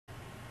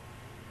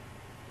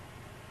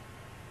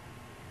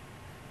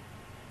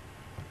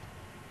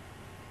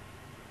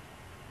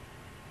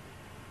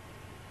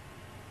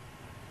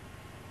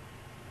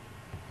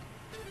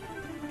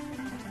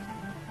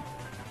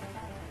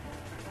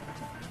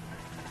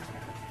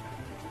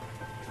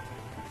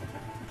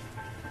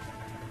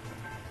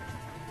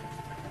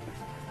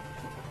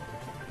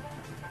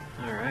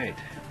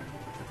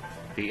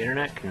Alright. The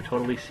internet can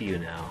totally see you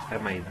now. I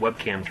have my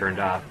webcam turned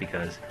off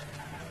because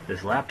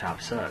this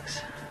laptop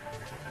sucks.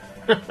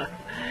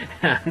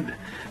 And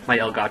my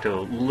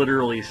Elgato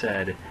literally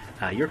said,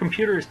 your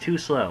computer is too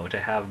slow to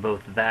have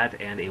both that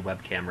and a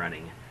webcam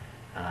running.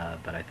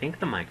 But I think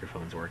the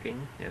microphone's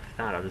working. If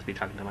not, I'll just be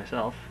talking to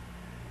myself,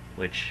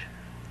 which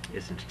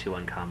isn't too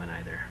uncommon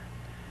either.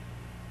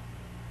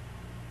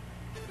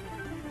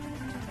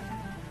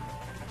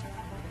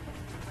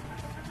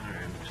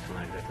 Alright, I'm just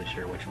not exactly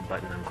sure which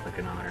button I'm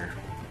clicking on or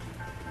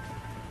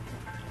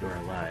you're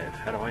live.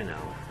 How do I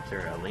know? Is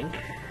there a link?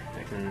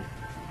 I can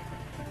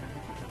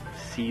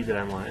see that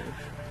I'm live?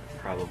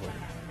 Probably.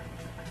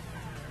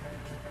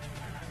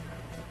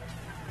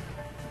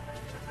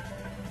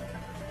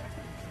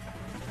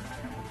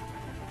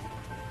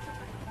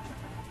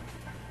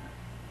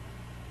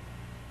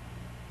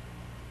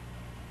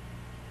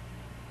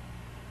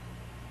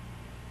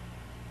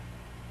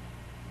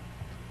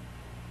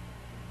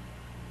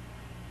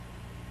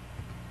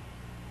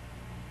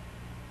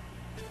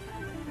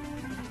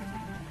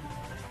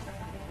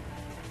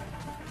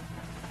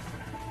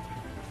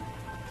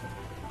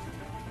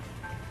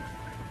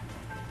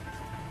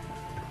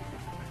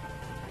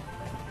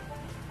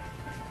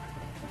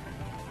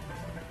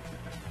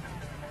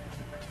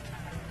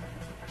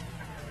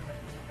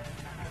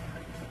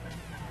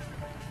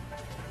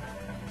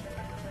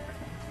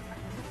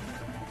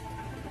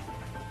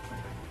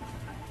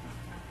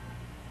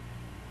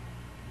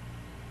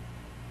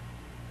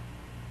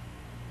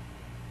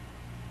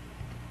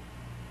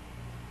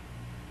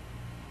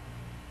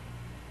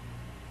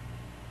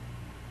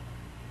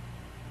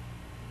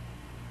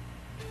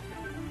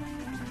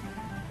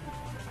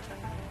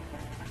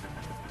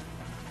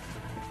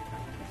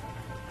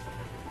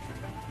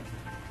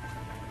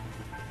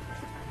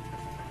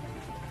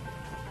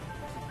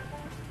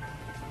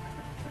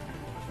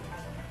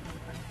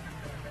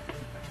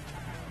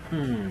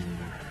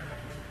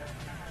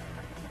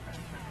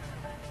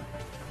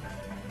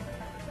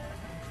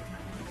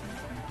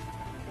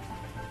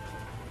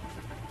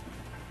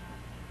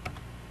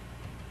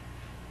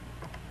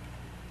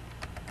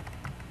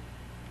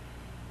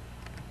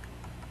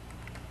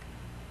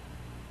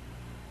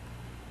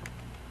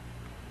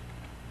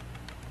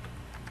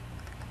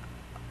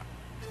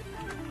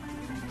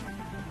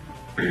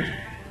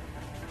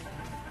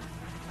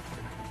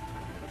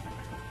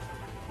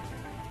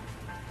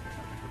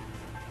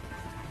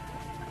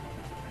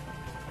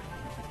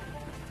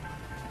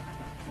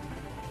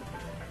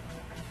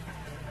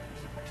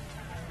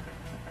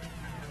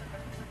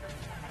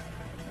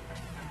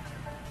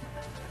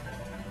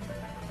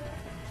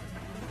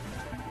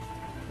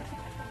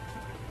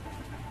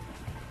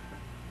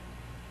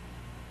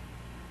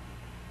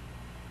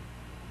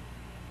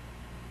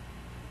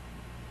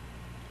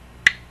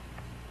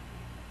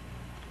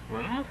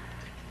 Well,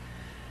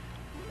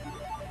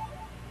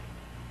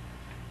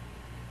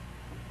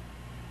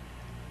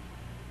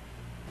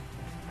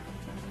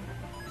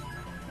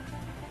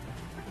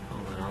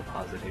 hold on, I'll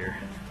pause it here.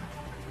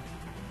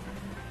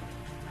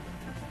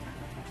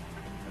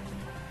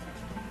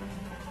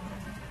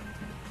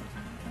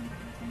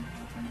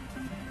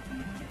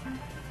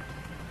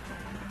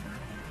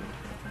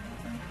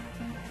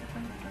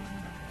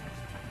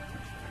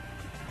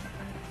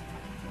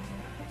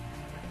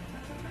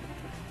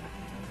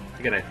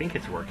 Again, I think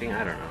it's working.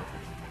 I don't know.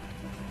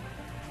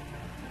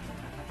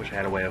 Wish I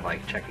had a way of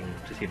like checking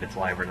to see if it's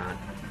live or not.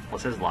 Well,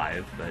 it says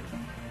live, but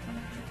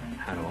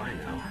how do I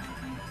know?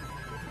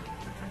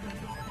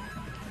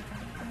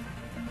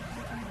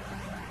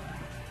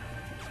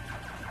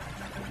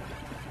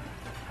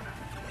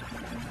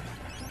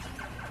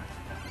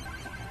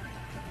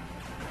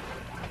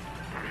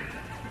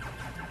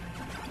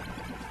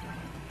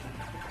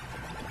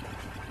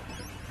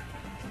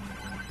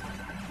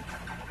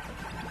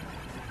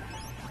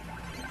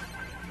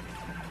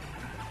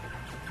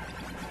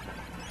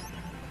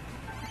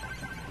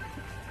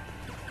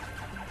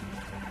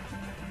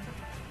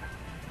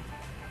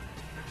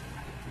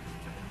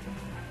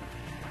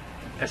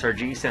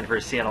 SRG stand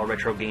for Seattle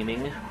Retro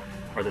Gaming,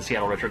 or the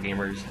Seattle Retro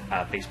Gamers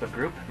Facebook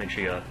group. Make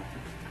sure you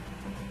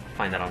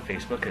find that on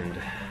Facebook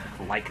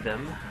and like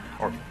them,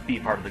 or be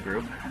part of the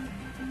group.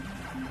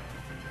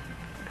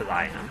 Because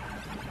I am.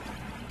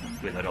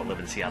 Even though I don't live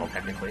in Seattle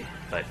technically,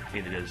 but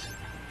neither does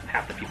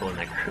half the people in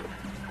that group.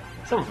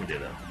 Some of them do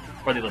though.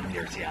 Or they live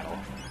near Seattle.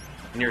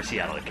 Near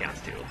Seattle it counts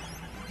too.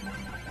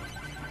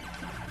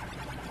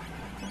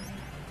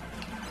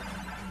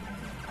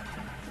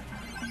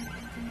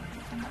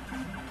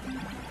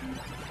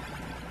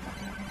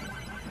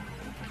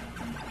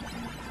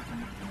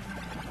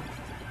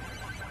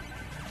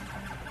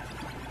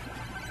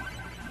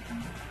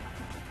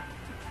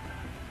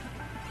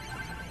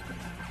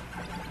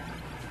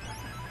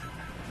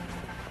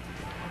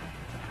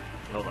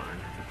 Hold on.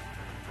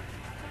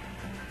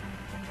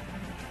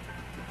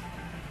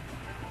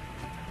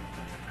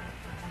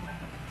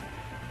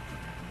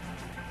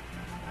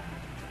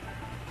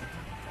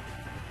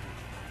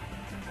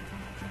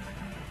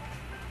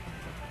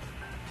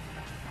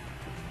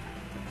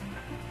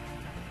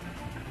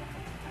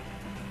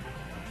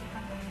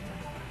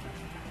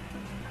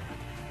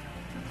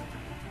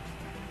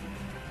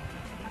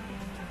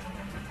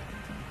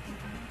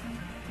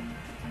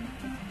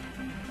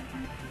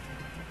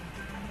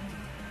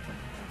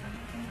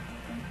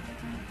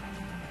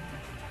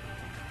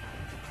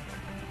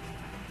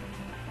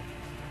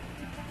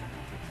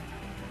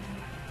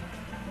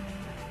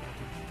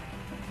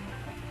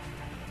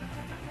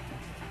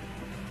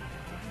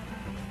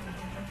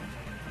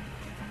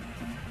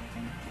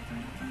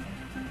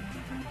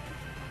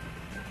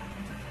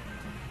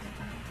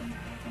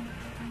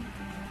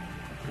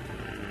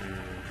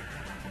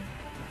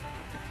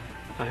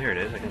 Oh, here it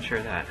is. I can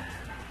share that.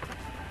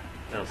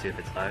 I'll see if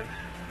it's live.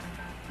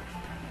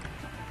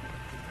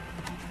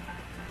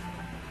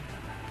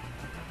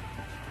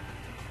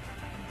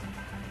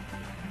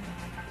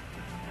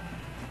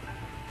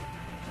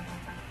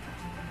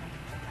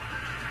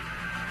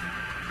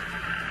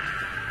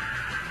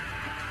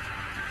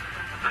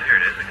 Oh, here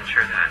it is. I can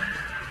share that.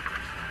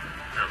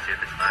 I'll see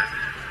if it's live.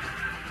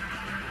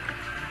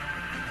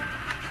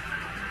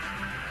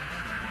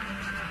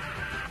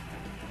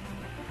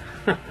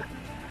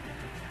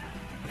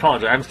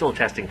 Apologize, I'm still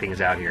testing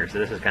things out here, so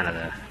this is kind of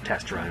the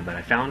test run, but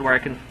I found where I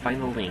can find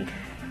the link.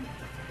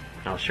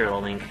 I'll share the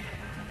link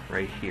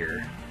right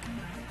here.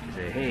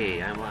 Say,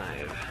 hey, I'm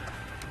live.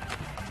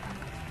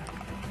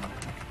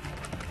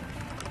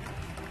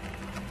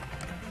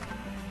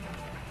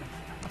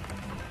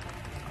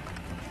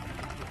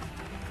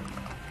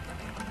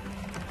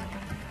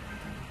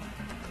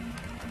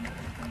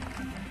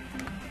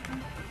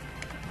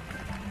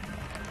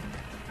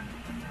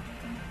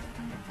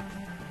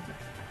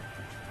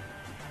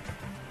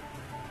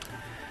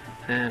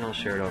 And I'll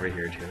share it over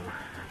here too.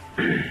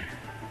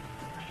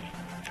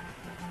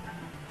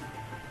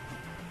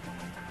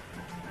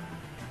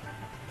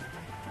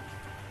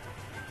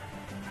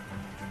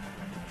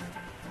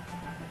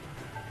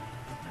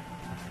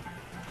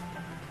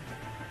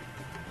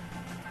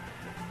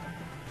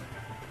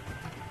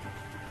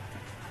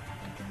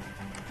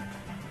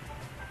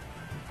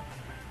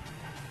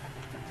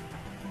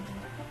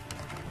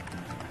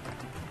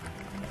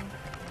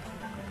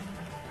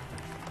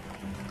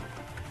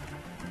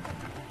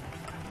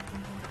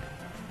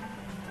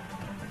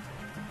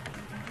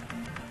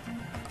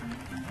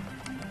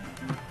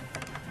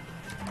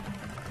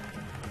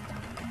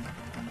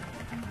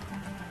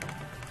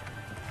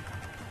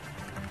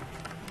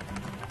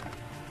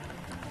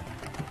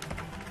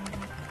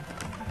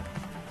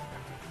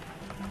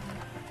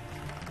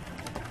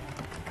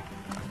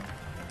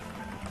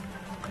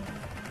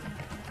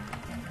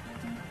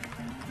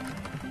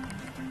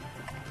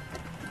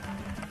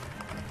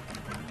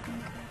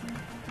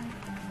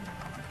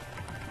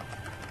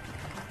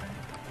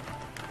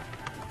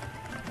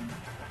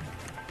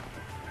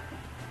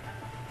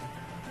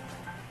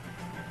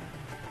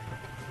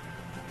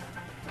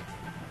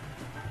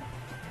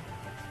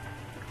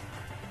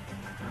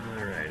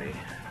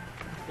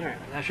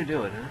 Alright, that should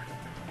do it, huh?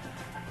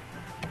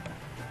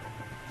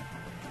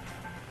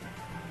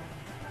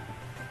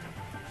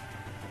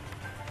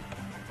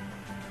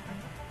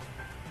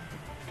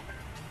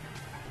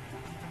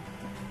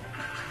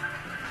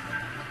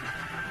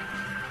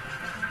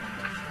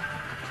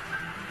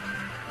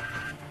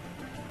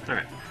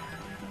 Alright.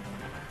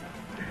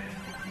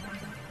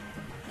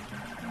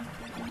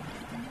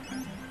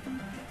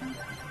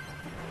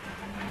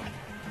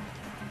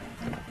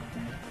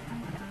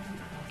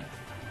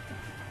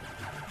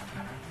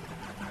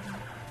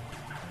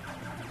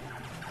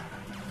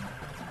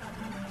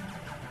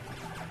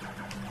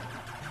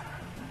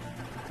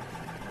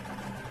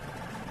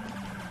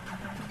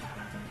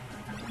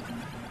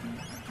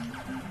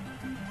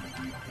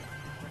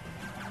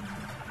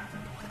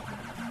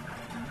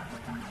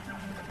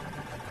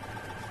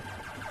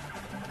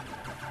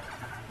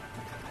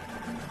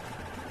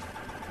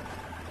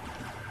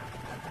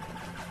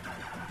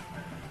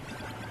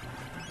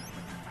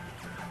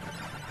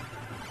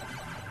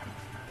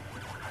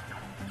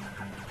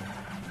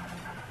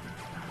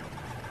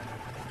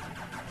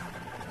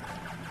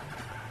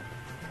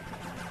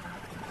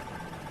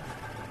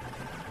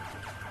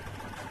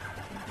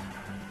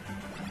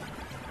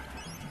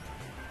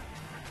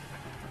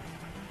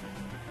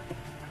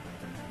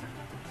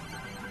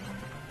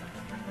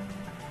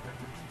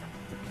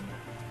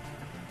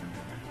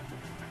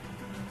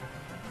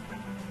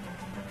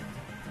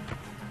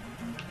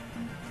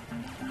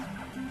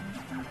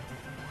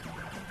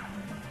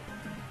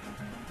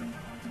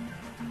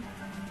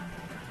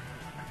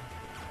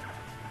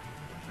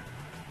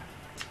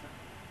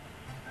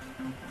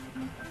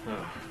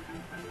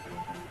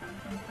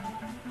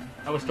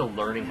 I was still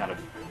learning how to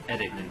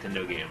edit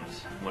Nintendo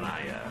games when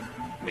I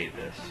made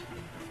this.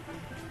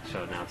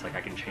 So now it's like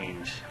I can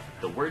change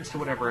the words to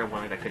whatever I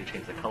wanted. I could have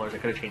changed the colors. I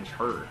could have changed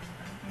her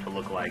to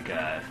look like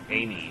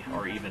Amy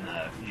or even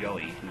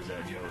Joey, who's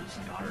Joe's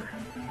daughter.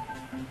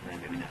 And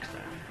maybe next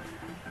time.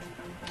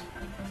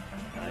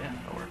 Yeah,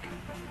 that'll work.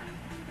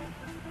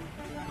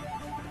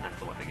 That's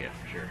the one to get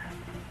for sure.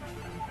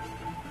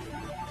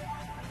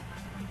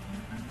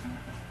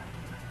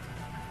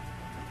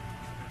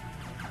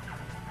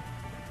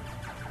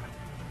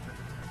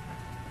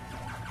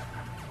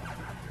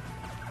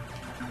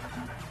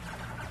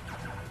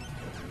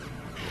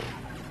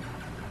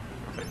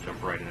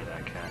 Jump right into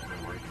that cat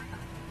and work.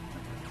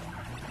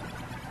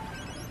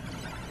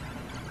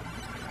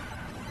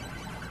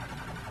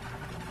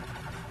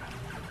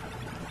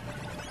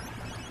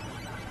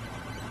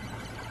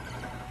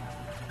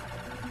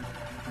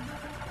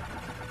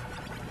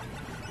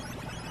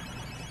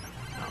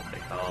 I'll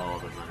take all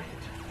the money.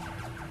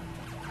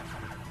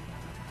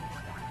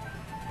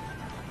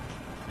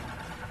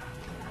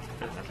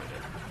 That's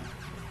okay.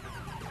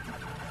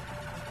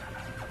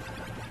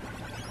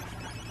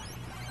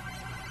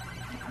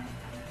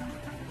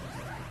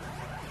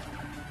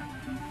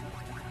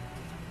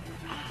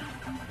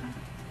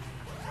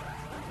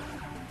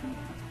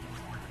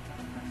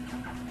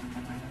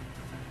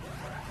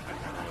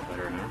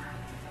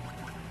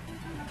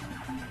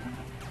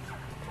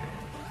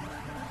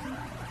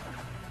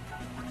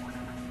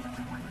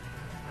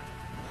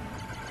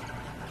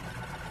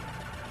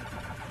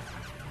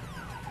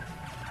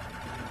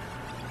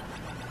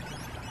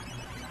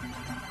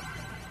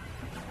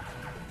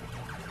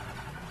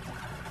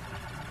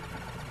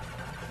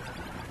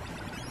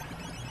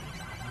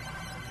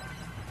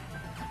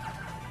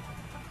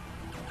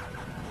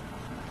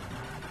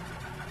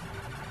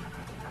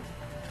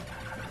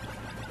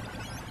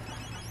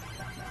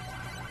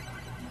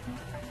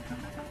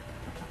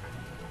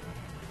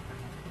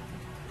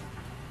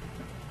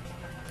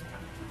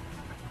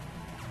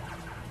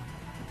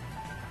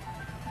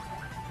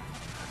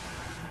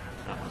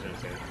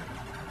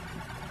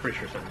 Pretty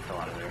sure something fell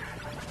out of there.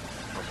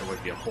 Also,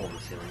 would be a hole in the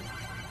ceiling.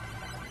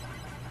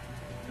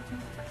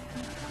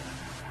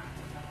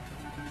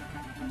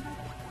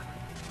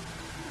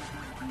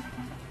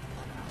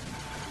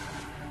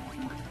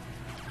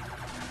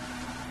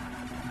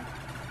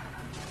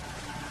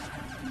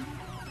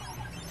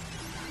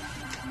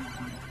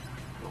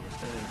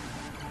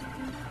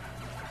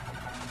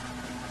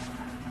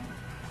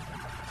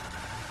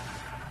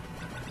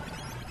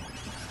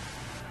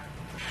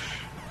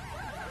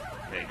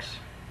 Thanks.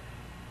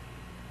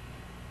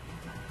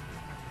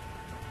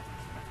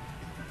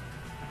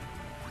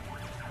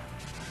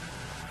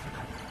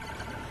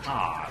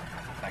 Ah,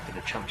 back to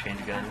the chump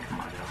change gun. Come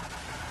on now.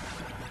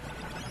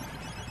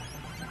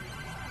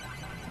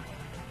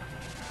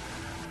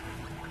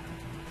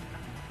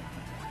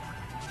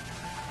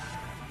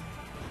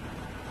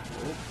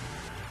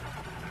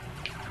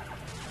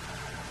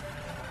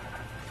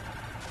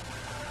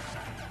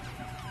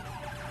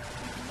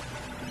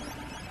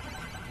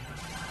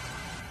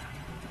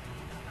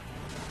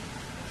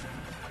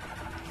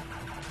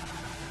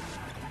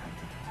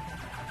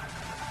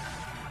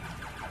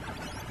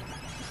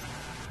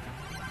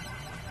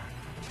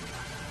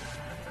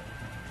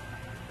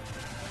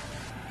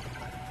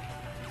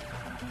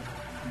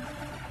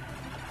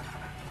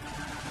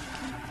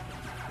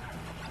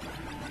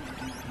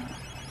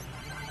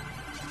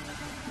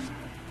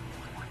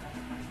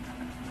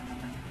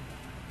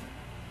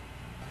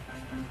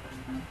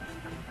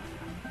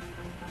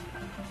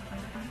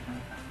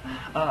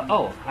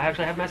 Oh, I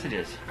actually have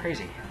messages.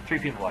 Crazy. 3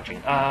 people watching.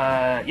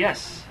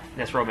 Yes,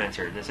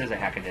 Romancer. This is a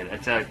hack I did.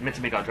 It's a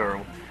Mitsubishi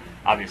Gotoro,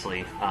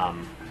 obviously.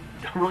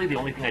 Really, the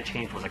only thing I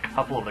changed was a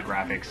couple of the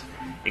graphics,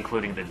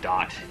 including the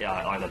dot,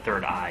 or the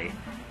third eye,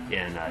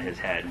 in his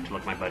head to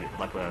look my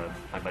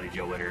buddy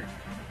Joe Witter.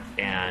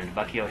 And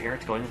Bucky O'Hare,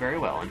 it's going very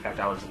well. In fact,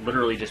 I was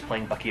literally just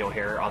playing Bucky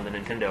O'Hare on the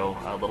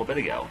Nintendo a little bit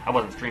ago. I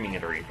wasn't streaming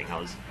it or anything.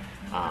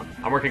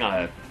 I'm working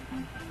on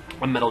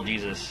a Metal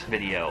Jesus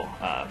video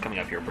coming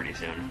up here pretty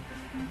soon,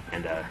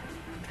 and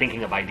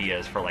thinking of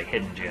ideas for like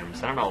hidden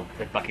gems. I don't know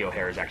if Bucky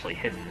O'Hare is actually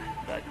hidden,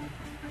 but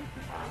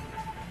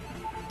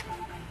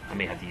I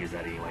may have to use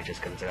that anyway,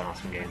 just because it's an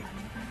awesome game.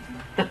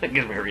 It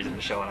gives me a reason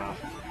to show it off.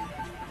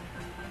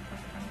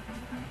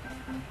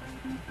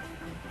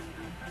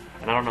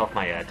 And I don't know if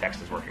my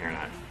text is working or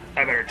not.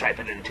 I better type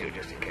it in too,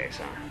 just in case.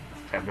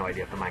 I have no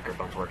idea if the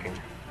microphone's working.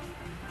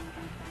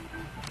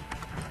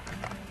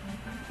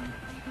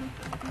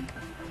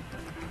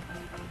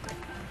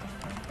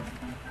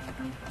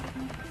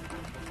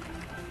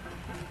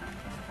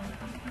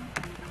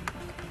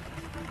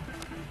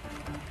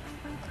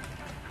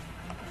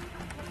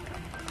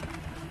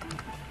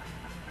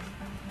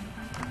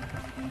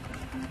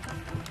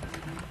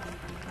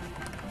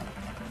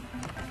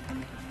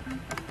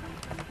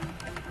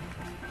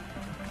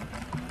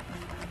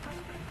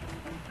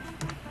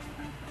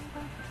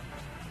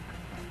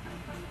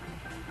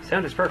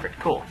 Sound is perfect.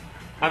 Cool.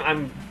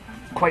 I'm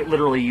quite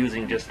literally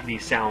using just the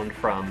sound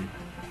from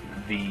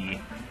the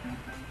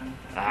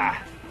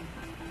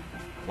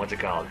what's it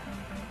called?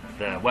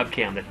 The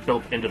webcam that's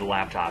built into the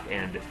laptop,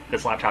 and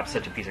this laptop's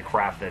such a piece of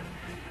crap that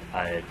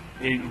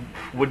it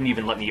wouldn't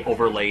even let me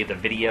overlay the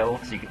video.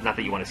 So not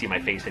that you want to see my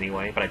face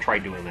anyway, but I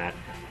tried doing that,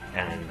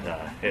 and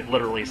it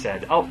literally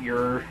said, "Oh,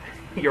 your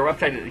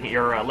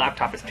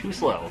laptop is too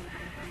slow.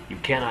 You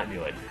cannot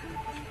do it."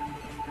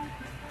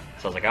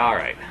 So I was like, "All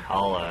right,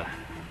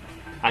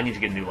 I need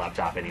to get a new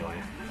laptop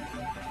anyway."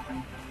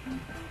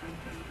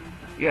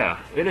 Yeah,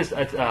 it is.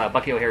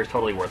 Bucky O'Hare is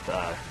totally worth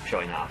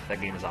showing off. That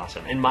game is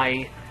awesome. And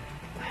my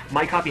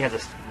copy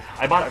has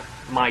I bought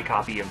my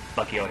copy of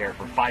Bucky O'Hare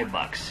for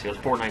 $5. It was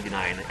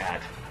 $4.99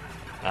 at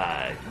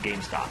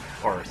GameStop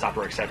or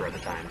Software Etc. at the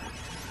time,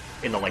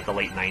 in the late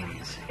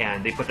 '90s.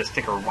 And they put the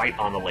sticker right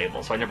on the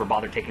label, so I never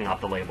bothered taking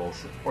off the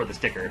labels or the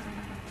sticker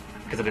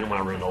because I didn't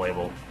want to ruin the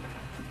label.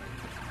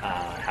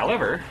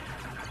 However,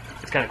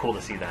 it's kind of cool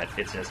to see that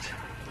it's just.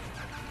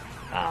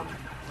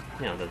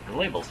 The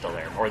label's still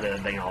there, or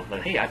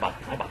hey, I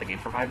bought the game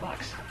for $5.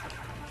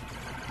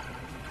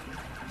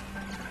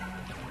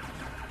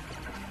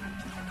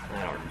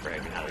 I don't remember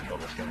even how to kill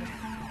this guy.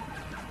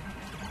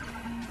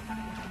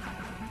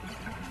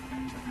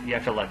 You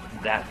have to let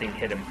that thing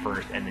hit him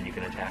first, and then you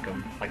can attack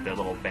him, like the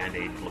little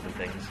band-aid looking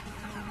things.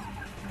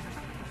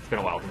 It's been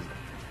a while since.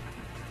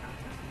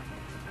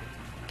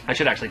 I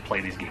should actually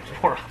play these games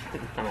more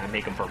often. I'm gonna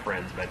make them for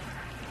friends, but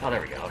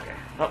there we go. Okay.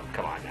 Oh,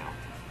 come on now.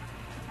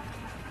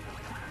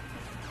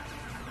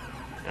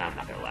 I'm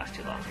not going to last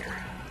too long here.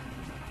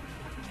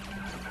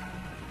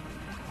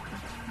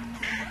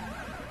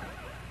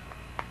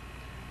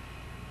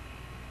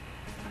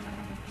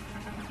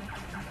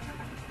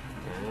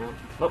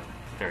 Oh,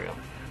 there we go.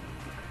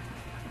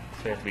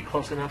 So you have to be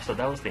close enough so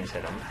those things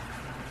hit him.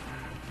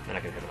 Then I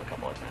can hit him a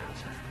couple of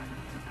times.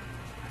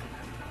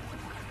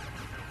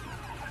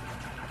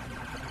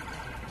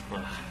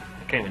 Ugh,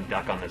 I can't even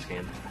duck on this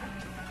game.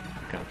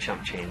 What kind of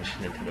chump change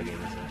Nintendo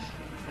game is this?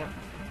 Yep.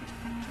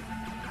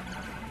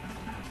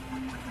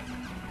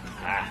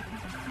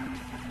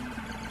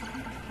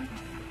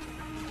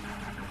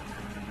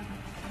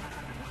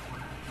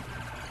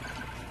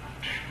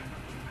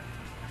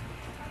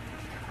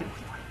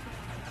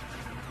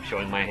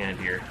 Showing my hand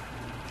here.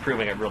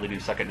 Proving I really do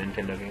suck at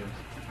Nintendo games.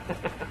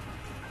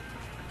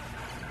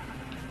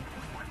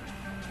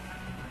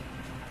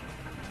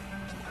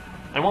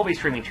 I won't be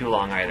streaming too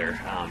long either.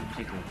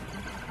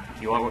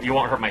 You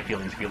won't hurt my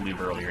feelings if you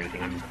leave early or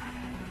anything. I'm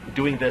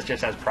doing this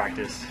just as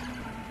practice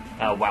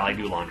while I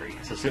do laundry.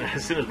 So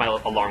as soon as my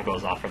alarm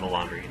goes off for the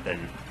laundry,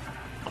 then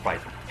I'll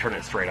probably turn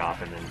it straight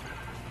off and then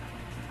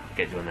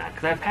get doing that.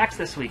 Because I have PAX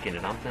this weekend,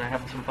 and I'm gonna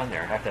have some fun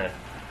there. I have to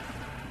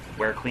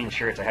wear clean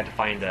shirts. I had to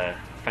find a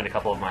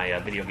couple of my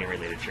video game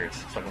related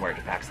shirts so I can wear it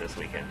to PAX this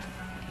weekend.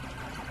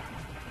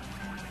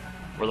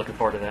 We're looking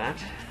forward to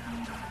that.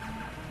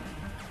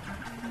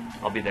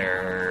 I'll be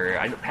there.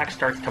 I know PAX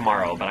starts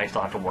tomorrow, but I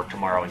still have to work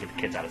tomorrow and get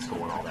the kids out of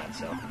school and all that,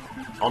 so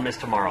I'll miss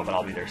tomorrow, but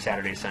I'll be there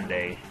Saturday,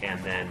 Sunday,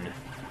 and then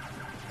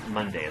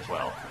Monday as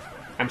well.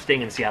 I'm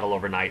staying in Seattle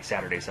overnight,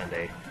 Saturday,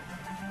 Sunday.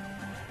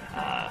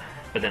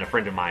 But then a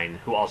friend of mine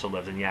who also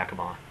lives in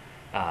Yakima,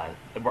 I'm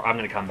going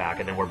to come back,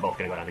 and then we're both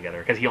going to go down together,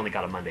 because he only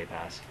got a Monday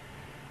pass.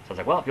 So I was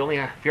like, well, if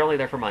you're only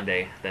there for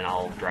Monday, then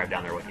I'll drive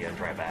down there with you and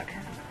drive back.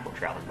 We're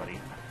traveling, buddy.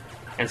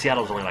 And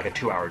Seattle's only like a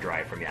 2-hour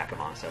drive from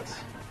Yakima, so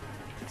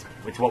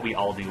it's what we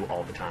all do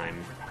all the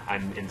time.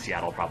 I'm in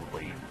Seattle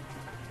probably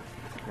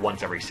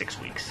once every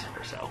 6 weeks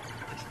or so.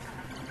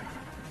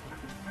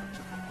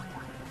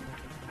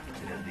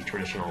 The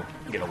traditional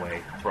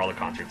getaway. It's where all the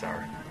concerts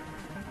are.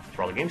 It's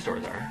where all the game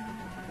stores are.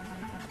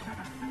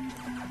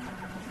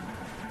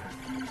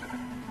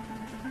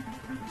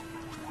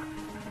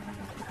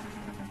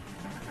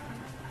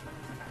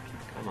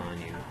 Come on,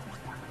 you.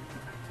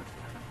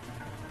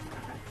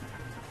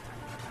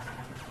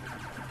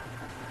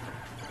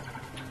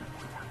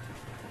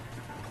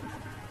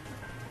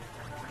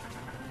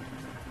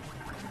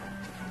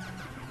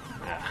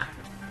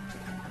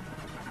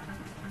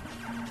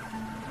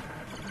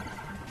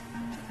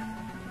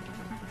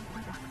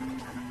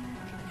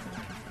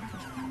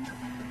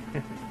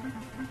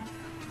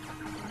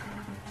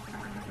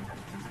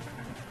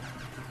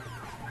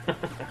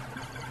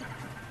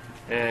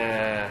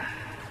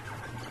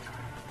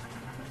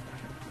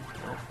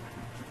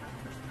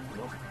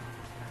 Nope.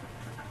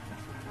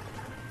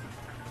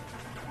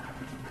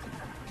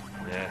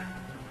 Yeah.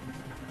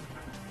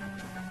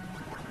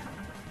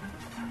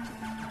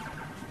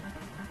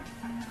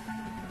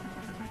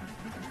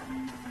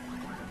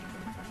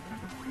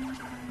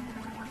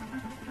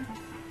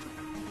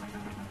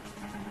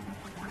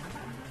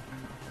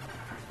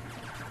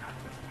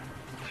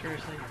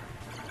 Seriously?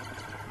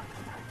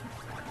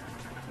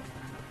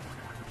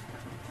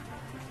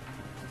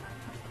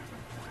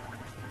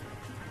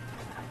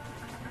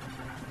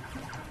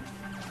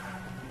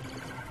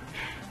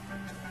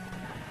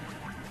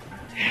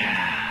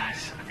 Yeah, I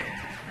suck.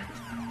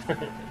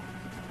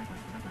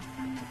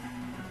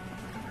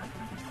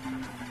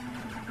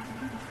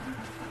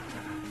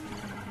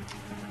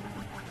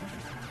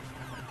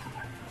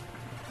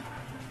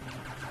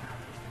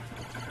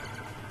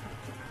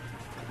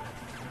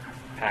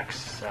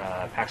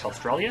 PAX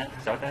Australia?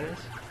 Is that what that is?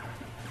 Is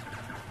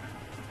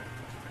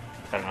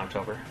that in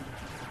October?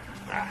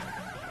 Ah,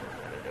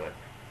 we're gonna do it.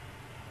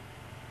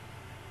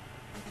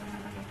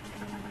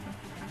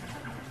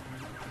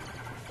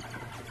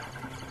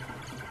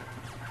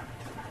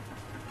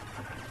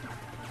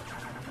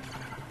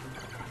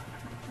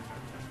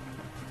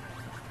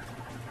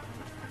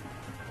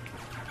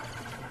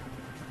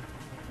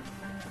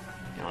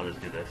 And I'll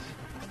just do this.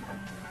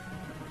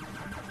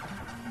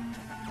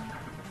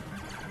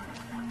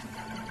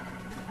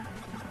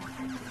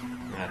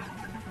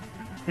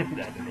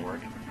 That didn't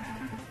work.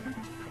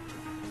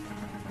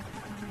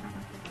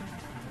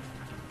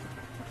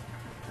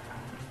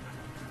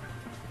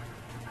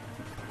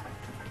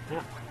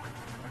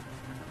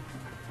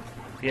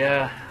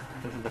 Yeah,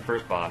 this is the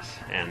first boss,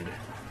 and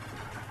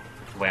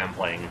the way I'm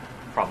playing,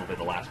 probably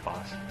the last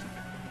boss.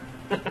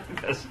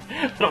 Because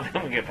I don't think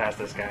I'm gonna get past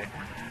this guy.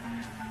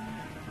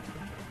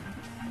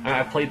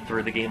 I played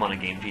through the game on a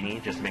Game Genie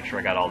just to make sure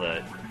I got all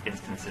the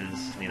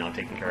instances,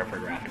 taken care of for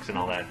graphics and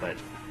all that, but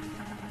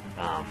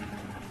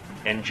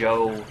and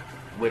Joe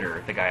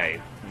Witter, the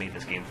guy I made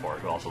this game for,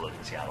 who also lives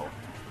in Seattle,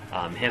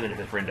 him and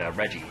his friend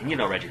Reggie,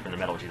 and Reggie from the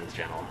Metal Jesus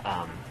channel,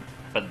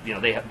 but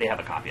they have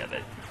a copy of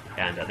it,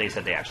 and they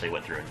said they actually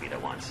went through and beat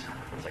it once.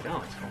 I was like, oh,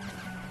 that's cool.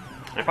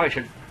 I probably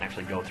should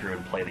actually go through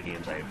and play the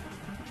games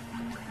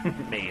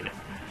I've made,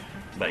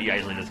 but I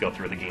usually just go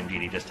through the Game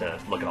Genie just to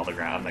look at all the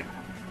graphics. Like,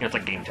 it's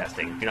like game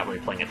testing. You're not really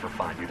playing it for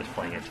fun. You're just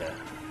playing it to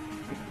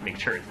make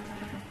sure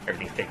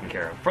everything's taken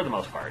care of for the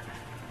most part.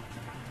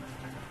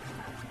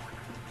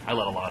 I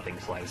let a lot of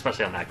things slide,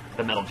 especially on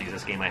the Metal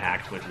Jesus game I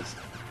hacked, which is,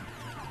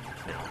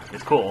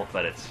 it's cool,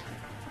 but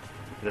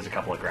there's a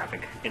couple of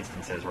graphic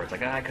instances where it's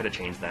like, I could have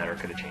changed that or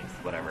could have changed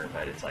whatever,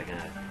 but it's like,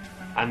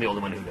 I'm the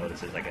only one who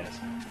notices, I guess.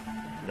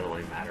 It doesn't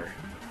really matter.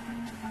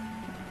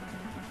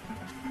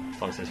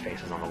 As long as his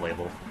face is on the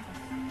label.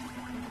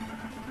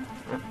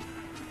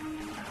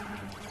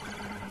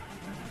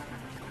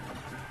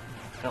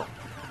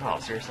 Oh,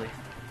 seriously?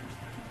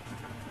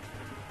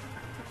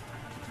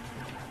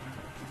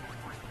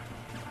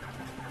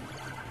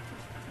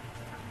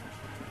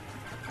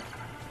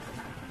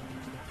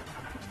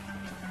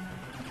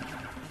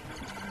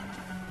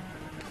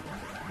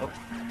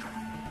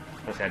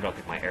 Honestly, I don't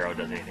think my arrow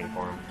does anything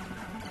for him.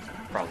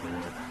 Probably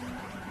not.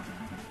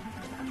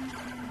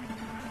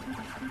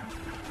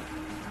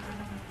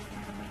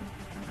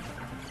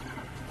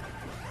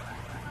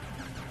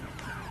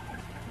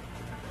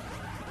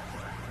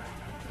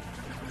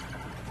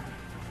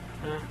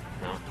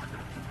 No.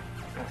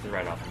 That's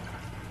right off.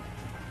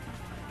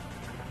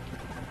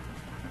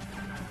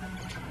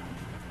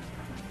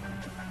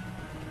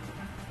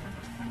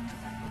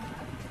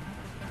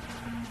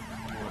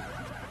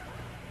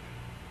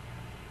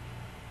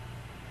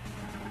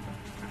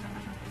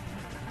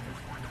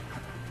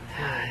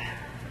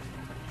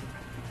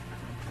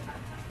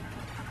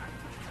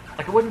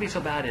 Like, it wouldn't be so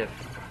bad if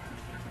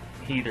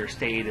he either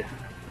stayed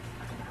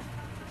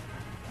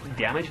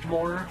damaged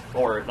more,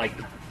 or like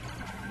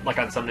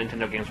on some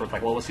Nintendo games where it's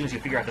like, well, as soon as you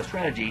figure out the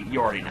strategy,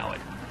 you already know it.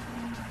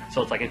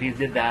 So it's like, if he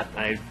did that,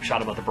 I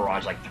shot him at the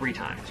barrage like 3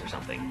 times or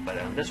something. But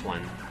on this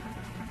one,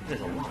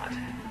 there's a lot.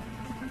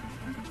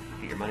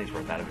 Get your money's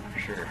worth out of it for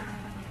sure.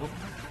 Oh.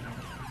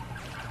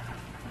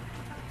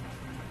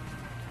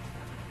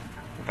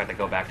 In fact, I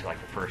go back to like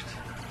the first,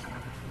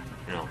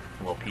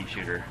 little pea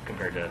shooter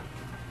compared to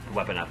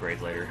weapon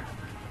upgrades later.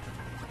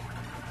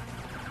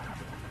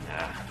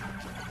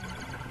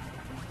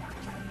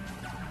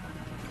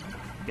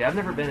 Yeah, I've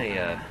never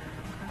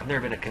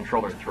been a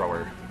controller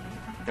thrower.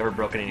 Never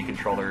broken any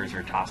controllers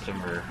or tossed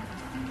them or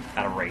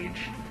out of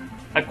rage.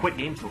 I've quit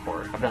games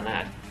before. I've done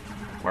that.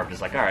 Where I'm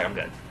just like, alright, I'm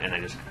good. And I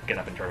just get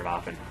up and turn it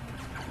off, and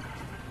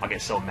I'll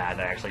get so mad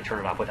that I actually turn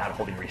it off without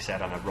holding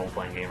reset on a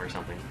role-playing game or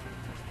something.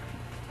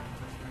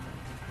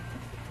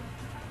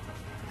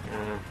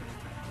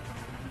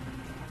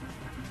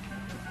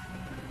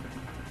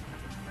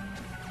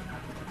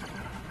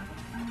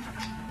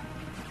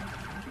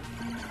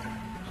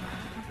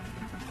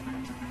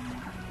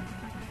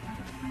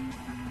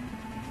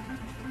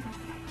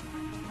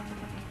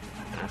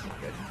 That's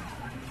not good.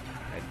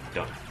 I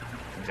don't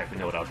exactly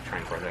know what I was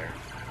trying for there.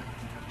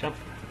 Jump.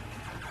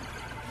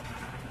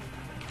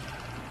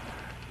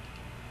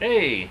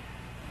 Hey!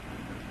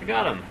 I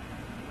got him!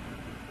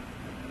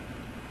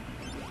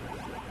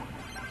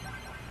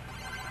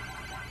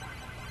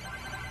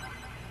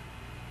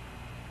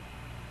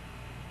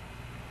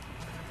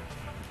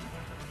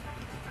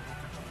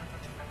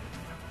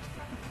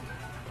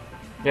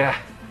 Yeah.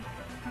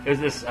 It was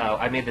this,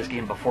 I made this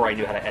game before I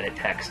knew how to edit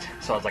text.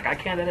 So I was like, I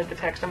can't edit the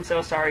text, I'm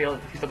so sorry.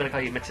 He's still going to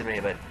call you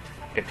Mitsume, but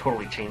I could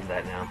totally change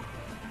that now.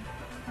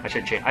 I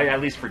should change,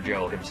 at least for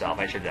Joe himself,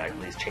 I should at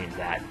least change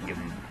that and give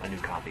him a new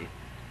copy.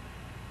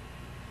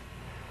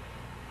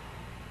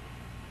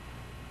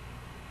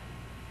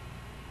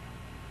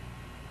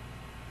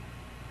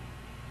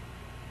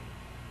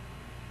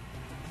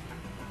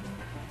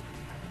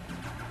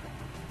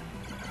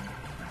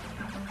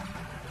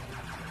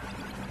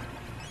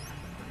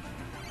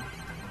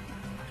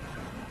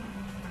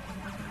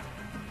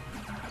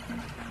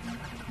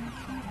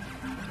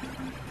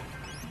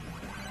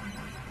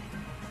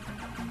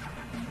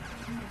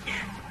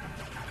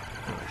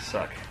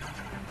 Suck.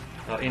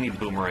 Oh, any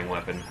boomerang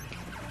weapon.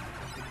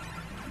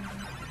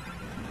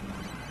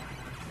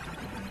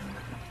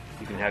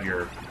 You can have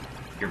your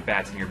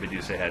bats and your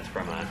Medusa heads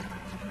from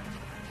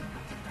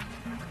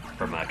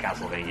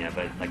Castlevania,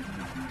 but like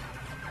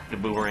the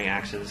boomerang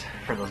axes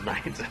from those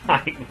knights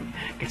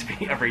gets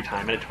me every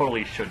time, and it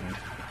totally shouldn't.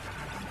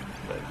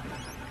 But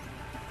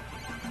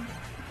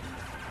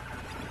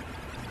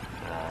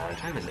what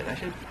time is it?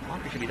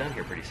 Laundry should be done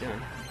here pretty soon.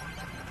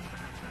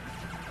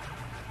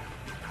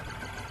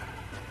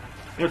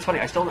 You know, it's funny,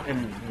 I still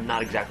am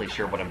not exactly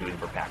sure what I'm doing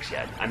for PAX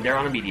yet. I'm there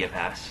on a media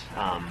pass,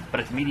 but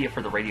it's media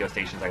for the radio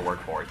stations I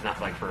work for. It's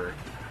not like for,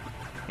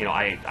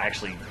 I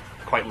actually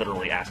quite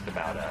literally asked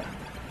about,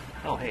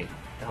 oh, hey,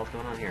 what the hell's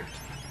going on here?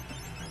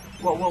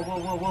 Whoa, whoa, whoa,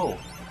 whoa, whoa.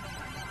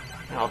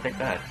 Yeah, I'll take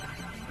that.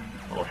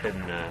 Little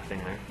hidden thing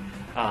there.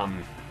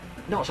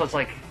 No, so it's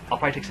like, I'll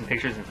probably take some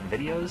pictures and some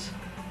videos,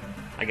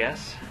 I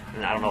guess.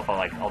 And I don't know if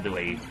I'll do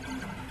a...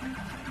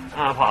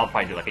 I'll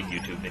probably do like a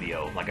YouTube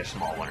video, like a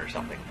small one or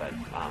something, but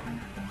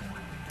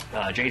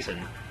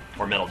Jason,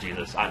 or Metal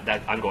Jesus,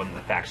 I'm going to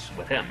the PAX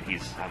with him.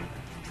 I'm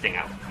staying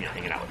out,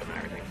 hanging out with him and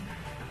everything.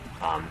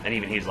 And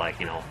even he's like,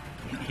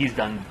 he's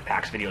done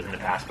PAX videos in the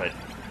past, but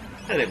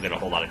they don't get a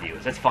whole lot of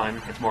views. It's fun.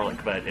 It's more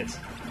like, but it's,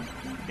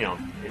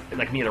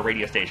 like me at a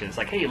radio station. It's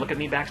like, hey, look at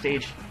me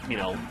backstage,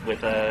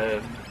 with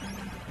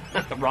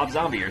Rob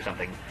Zombie or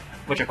something,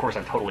 which of course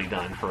I've totally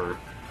done for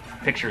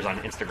pictures on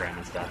Instagram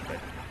and stuff, but...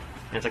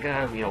 And it's like,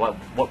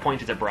 what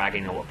point is it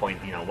bragging, and what point,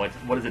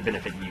 what does it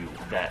benefit you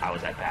that I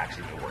was at PAX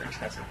and you weren't?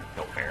 That's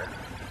no fair.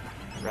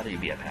 I'd rather you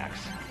be at PAX.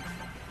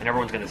 And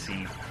everyone's going to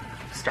see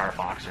Star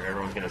Fox, or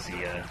everyone's going to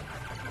see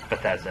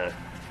Bethesda.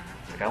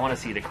 It's like, I want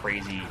to see the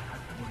crazy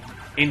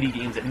indie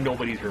games that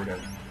nobody's heard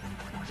of.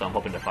 So I'm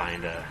hoping to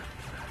find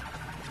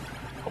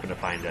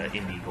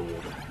indie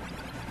gold.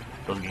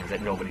 Those games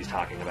that nobody's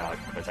talking about.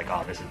 But it's like,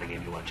 oh, this is the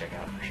game you want to check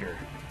out for sure.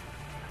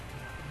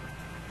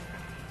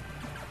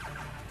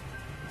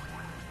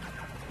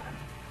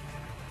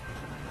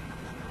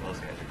 Those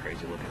guys are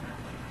crazy looking.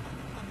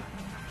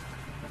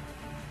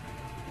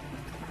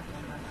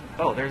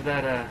 Oh, there's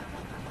that,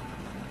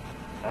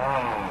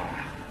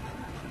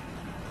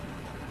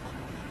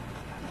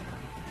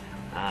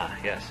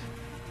 yes.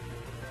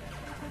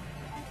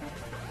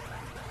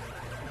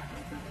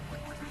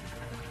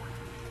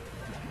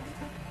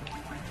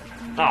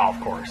 Oh, of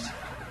course.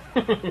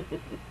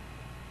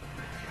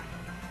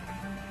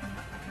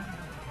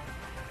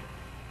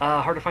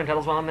 Hard to find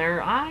titles on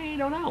there? I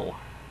don't know.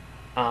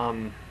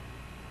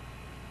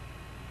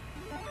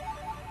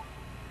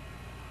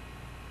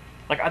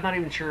 Like, I'm not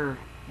even sure.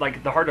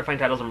 Like, the hard to find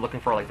titles I'm looking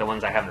for are, like, the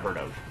ones I haven't heard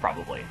of,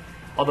 probably.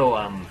 Although,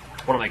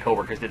 one of my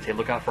coworkers did say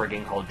look out for a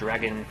game called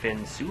Dragon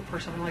Fin Soup or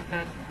something like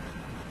that.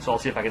 So I'll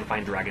see if I can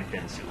find Dragon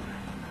Fin Soup.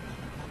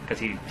 Because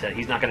he said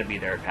he's not going to be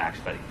there at PAX,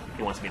 but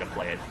he wants me to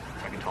play it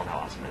so I can tell him how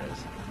awesome it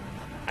is.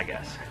 I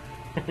guess.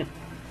 I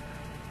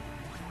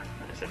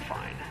said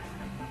fine.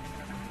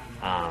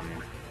 I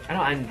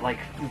know, I'm like,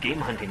 game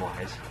hunting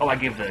wise. Oh, I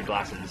give the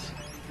glasses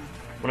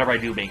whenever I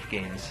do make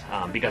games,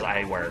 because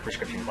I wear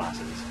prescription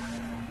glasses.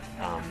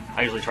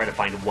 I usually try to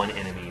find one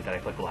enemy that I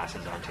put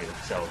glasses onto.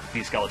 So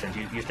these skeletons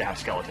used to have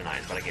skeleton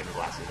eyes, but I gave them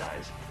glasses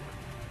eyes.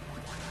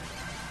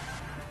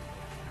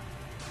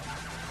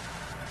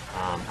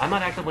 I'm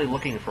not actively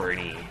looking for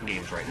any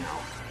games right now.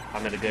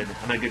 I'm in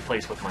a good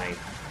place with my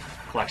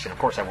collection. Of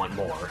course, I want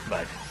more,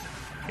 but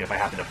you know, if I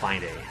happen to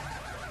find a,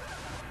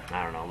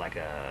 I don't know, like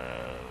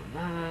a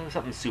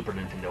something Super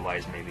Nintendo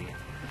wise, maybe.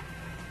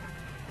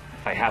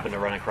 If I happen to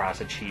run across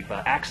a cheap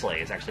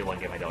Axlay, is actually one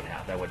game I don't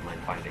have that I wouldn't mind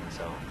finding.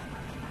 So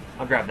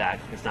I'll grab that.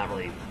 It's not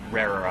really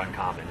rare or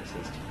uncommon. It's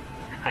just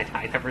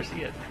I never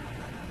see it.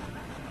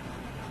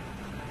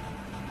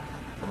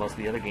 For most of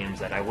the other games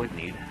that I would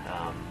need,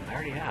 I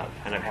already have,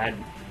 and I've had,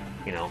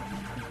 you know,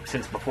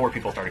 since before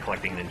people started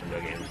collecting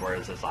Nintendo games.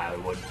 Whereas this I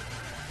would,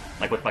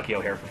 like with Bucky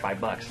O'Hare for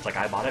 $5. It's like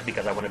I bought it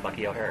because I wanted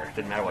Bucky O'Hare. It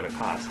didn't matter what it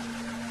cost.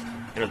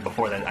 It was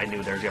before that I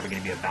knew there was ever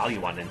going to be a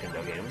value on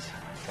Nintendo games.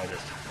 So I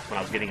just, when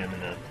I was getting them in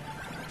the,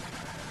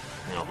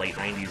 you know, late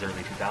 '90s,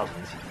 early 2000s,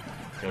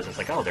 it was just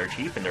like, oh, they're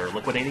cheap and they're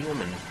liquidating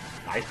them, and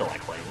I still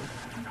like playing them.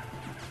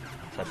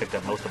 So I picked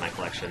up most of my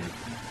collection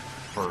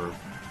for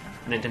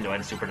Nintendo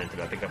and Super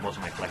Nintendo. I picked up most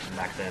of my collection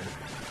back then.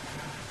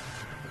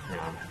 You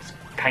know, it's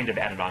kind of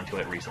added on to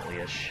it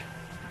recently-ish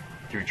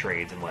through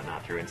trades and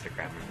whatnot, through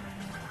Instagram.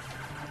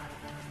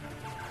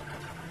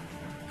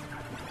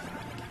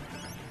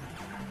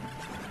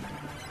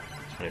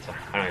 And it's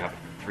I don't have a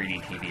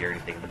 3D TV or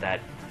anything, but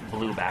that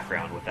blue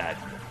background with that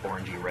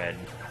orangey red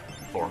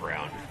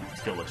foreground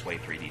still looks way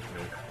 3D to me.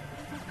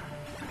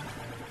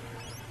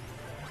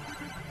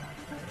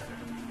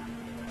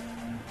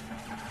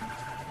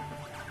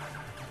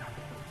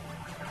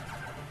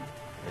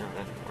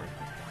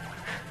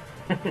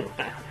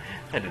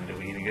 That didn't do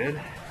me any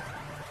good.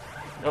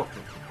 Nope.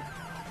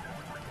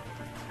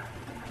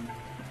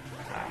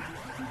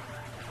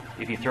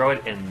 If you throw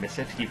it and miss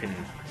it, you can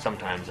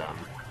sometimes, well,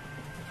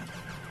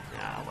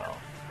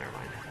 never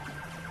mind.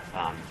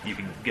 You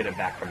can get it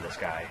back from the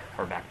sky,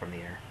 or back from the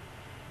air.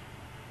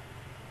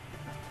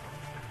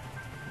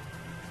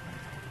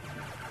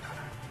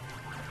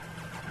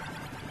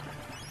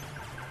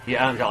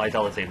 Yeah, I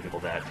tell the same people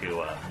that,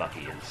 too.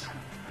 Bucky is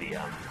the,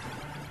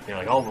 they're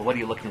like, oh, well, what are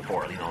you looking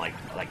for? You know, like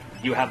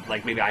you have,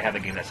 like, maybe I have a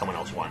game that someone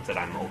else wants that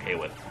I'm okay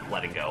with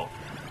letting go.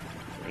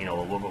 You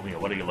know,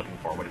 what are you looking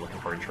for? What are you looking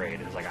for in trade?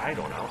 And it's like, I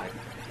don't know.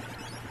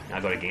 I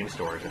go to game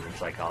stores, and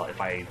it's like, if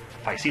I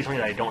see something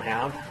that I don't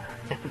have,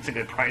 it's a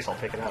good price, I'll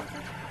pick it up.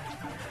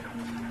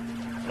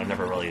 I'm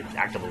never really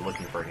actively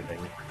looking for anything.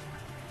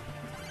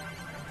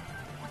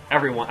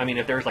 Everyone, I mean,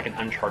 if there's like an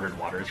Uncharted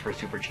Waters for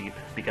super cheap,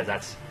 because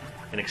that's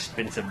an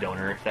expensive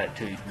donor that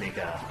to make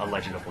a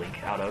Legend of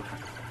Link out of.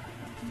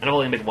 And I've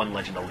only made one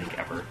Legend of Link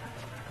ever.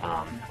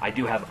 I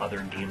do have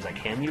other games I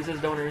can use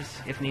as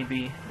donors if need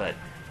be, but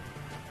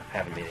I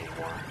haven't made any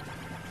more.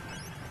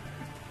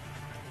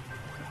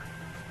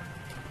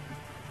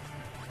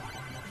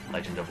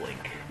 Legend of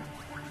Link.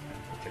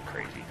 It's a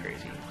crazy,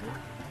 crazy.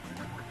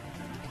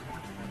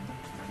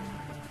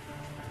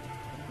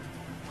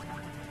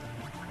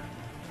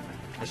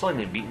 I still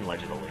haven't even beaten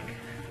Legend of Link.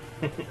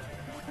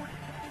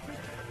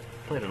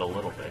 Played it a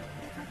little bit.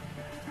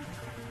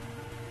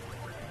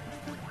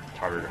 It's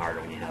harder and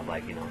harder when you have,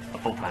 like, you know, a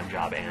full-time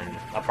job and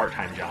a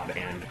part-time job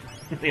and,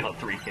 you know,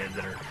 3 kids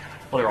that are,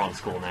 well, they're all in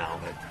school now,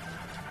 but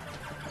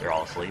they're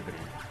all asleep, and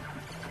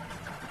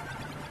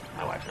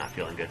my wife's not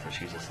feeling good, so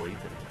she's asleep,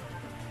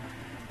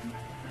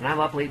 and I'm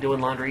up late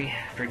doing laundry,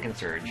 drinking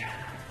Surge,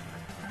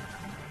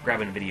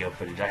 grabbing video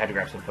footage. I had to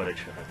grab some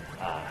footage.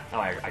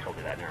 I told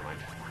you that, never mind.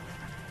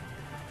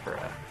 For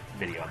a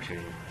video I'm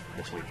shooting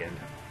this weekend.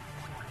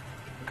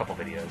 A couple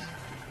videos.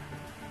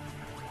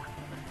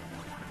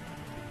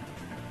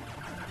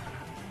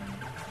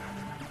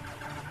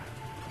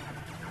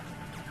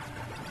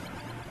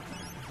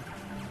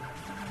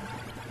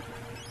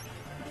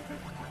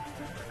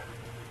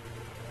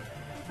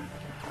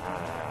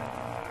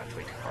 It's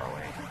way too far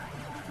away.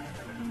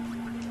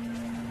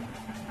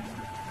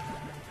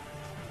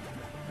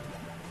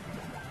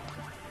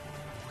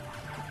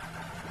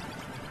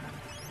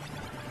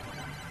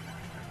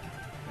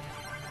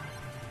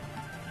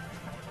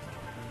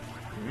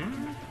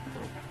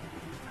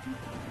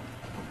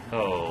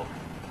 Oh.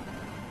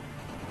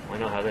 I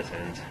know how this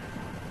ends.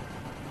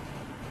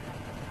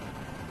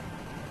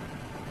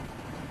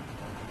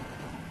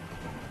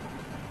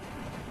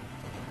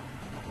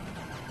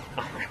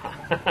 Oh my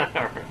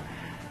god.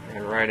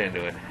 Ran right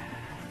into it.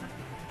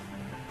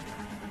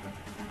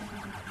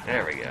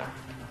 There we go.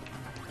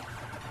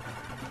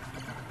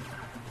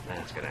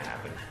 That's gonna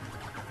happen.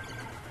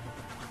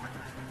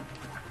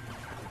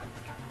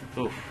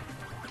 Oof.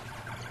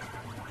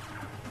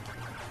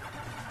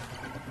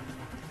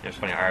 It's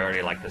funny, I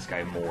already like this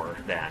guy more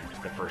than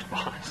the first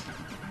boss.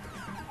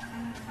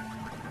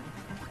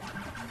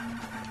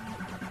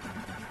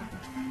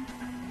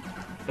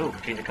 Ooh,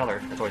 change of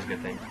color. That's always a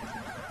good thing.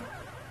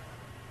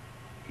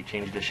 He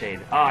changed the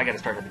shade. Oh, I gotta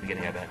start at the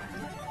beginning, I bet.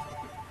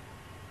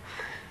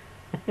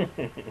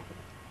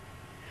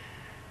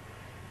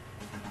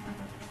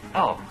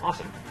 Oh,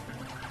 awesome.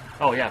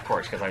 Oh, yeah, of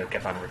course, because I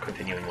kept on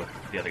continuing with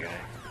the other guy.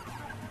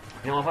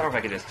 You know, I wonder if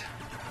I could just...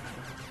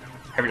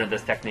 Ever done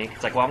this technique?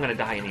 It's like, well, I'm gonna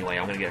die anyway.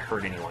 I'm gonna get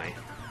hurt anyway.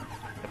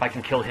 If I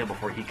can kill him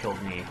before he kills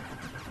me,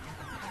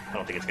 I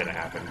don't think it's gonna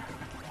happen.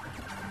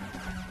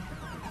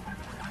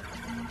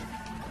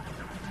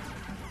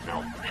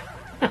 No.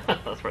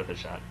 That's worth a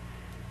shot.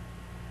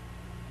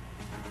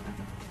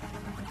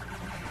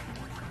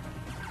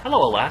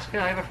 Hello,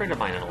 Alaska. I have a friend of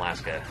mine in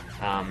Alaska.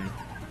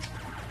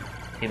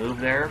 He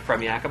moved there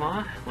from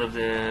Yakima, lives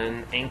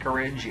in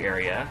Anchorage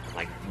area,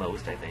 like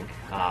most, I think.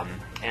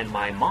 And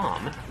my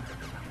mom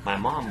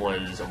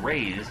was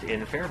raised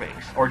in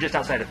Fairbanks, or just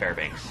outside of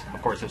Fairbanks.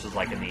 Of course, this was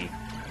like in the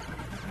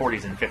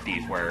 40s and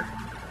 50s, where,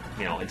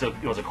 you know, it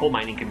was a coal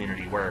mining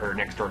community where her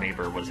next door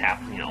neighbor was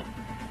half a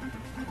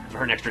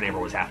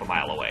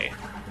mile away.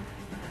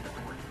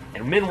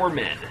 And men were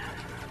men.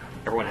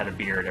 Everyone had a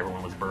beard,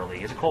 everyone was burly.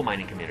 It was a coal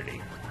mining community.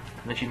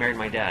 And then she married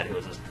my dad, who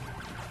was this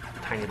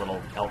tiny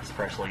little Elvis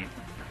Presley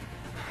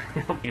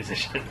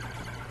musician.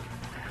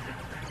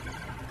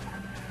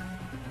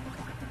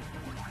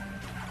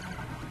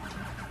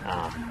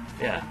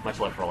 Yeah, much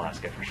love for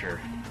Alaska, for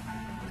sure.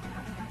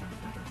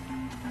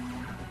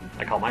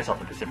 I call myself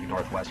the Pacific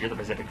Northwest. You're the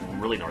Pacific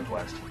really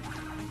Northwest.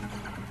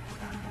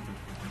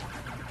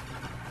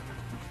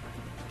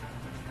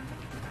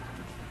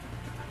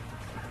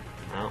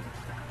 Well,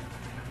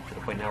 to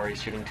the point now where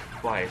he's shooting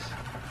twice.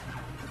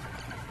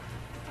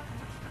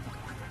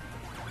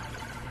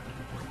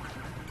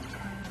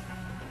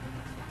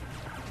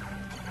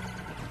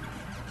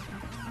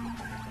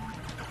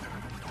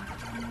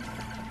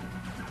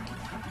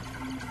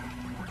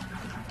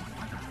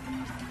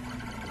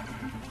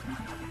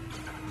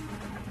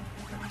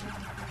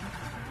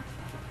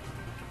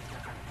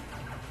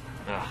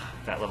 Ugh,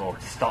 that little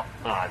stop.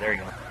 Ah, there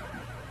you go.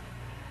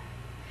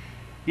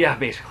 Yeah,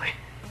 basically.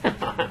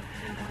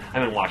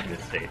 I'm in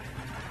Washington State.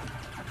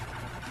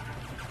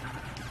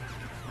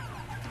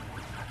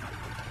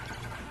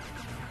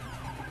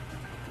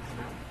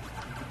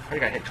 I already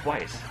got hit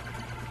twice.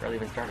 Barely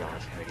even started on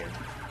this guy again.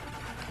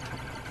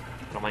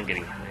 I don't mind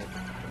getting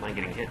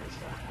hit and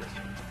stuff. Just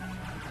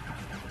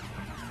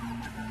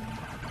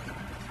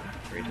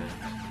 3 times,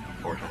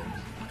 4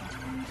 times.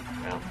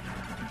 Well,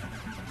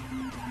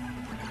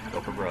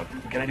 go for broke.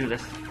 Can I do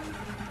this?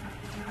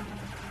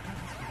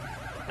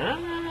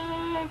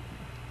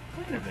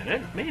 Wait a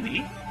minute,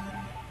 maybe.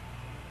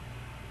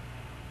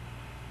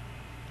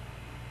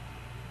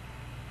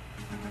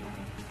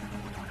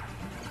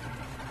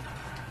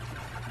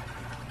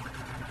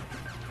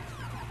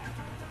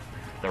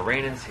 The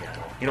rain in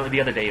Seattle. You know,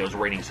 the other day it was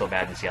raining so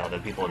bad in Seattle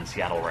that people in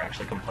Seattle were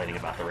actually complaining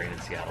about the rain in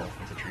Seattle.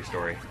 It's a true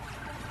story.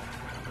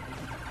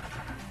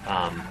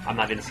 I'm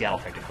not in Seattle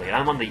technically, and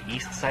I'm on the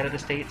east side of the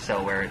state,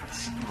 so where it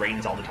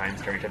rains all the time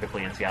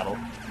stereotypically in Seattle.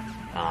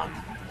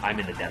 I'm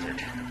in the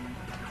desert.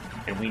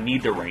 And we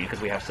need the rain because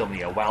we have so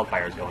many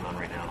wildfires going on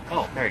right now.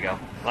 Oh, there you go.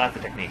 Well, that's the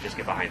technique. Just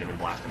get behind him and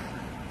blast him.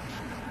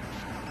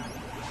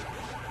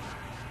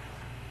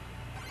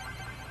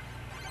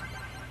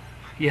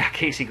 Yeah,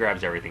 Casey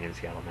grabs everything in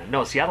Seattle, man.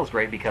 No, Seattle's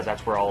great because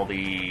that's where all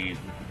the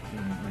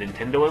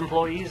Nintendo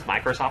employees,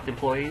 Microsoft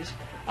employees,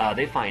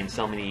 they find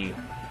so many,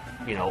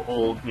 you know,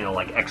 old, you know,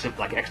 like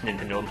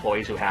ex-Nintendo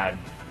employees who had,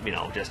 you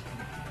know, just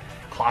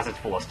closets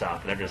full of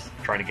stuff, and they're just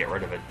trying to get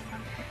rid of it.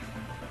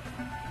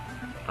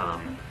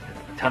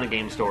 Ton of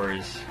game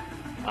stores.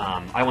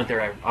 I went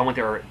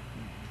there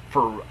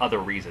for other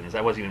reasons. I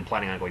wasn't even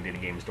planning on going to any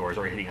game stores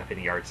or hitting up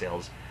any yard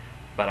sales,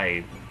 but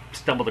I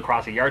stumbled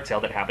across a yard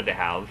sale that happened to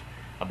have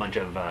a bunch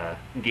of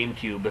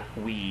GameCube,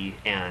 Wii,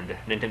 and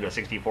Nintendo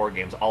 64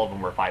 games. All of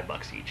them were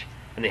 $5 each,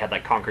 and they had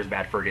like Conker's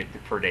Bad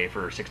Fur Day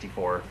for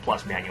 64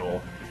 plus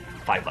manual,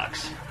 $5. And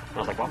I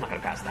was like, well, I'm not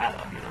gonna pass that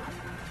up, you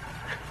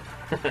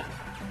know.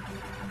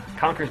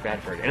 Conker's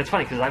Bad Fur Day, and it's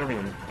funny because I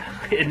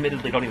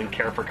admittedly don't even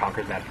care for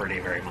Conker's Bad Fur Day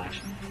very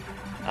much.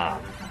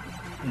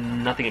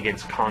 Nothing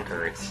against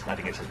Conker. I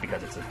think it's just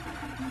because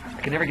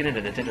I can never get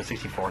into Nintendo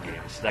 64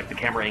 games. Like the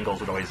camera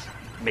angles would always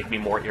make me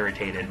more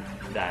irritated.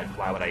 That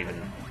why would I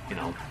even, you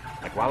know,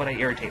 like why would I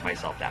irritate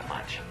myself that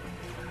much?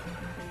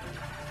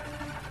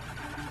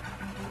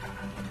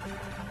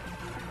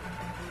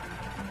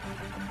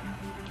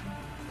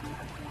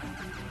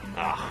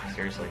 Ah,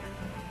 seriously.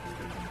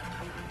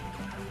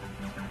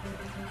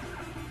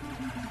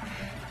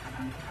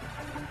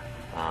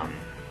 I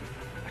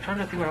tried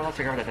to think what else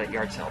I grabbed at that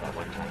yard sale that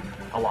one time.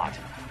 A lot.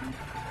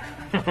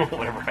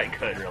 Whatever I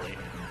could, really.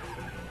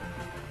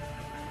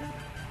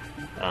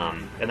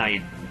 And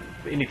I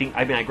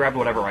grabbed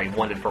whatever I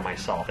wanted for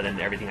myself, and then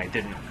everything I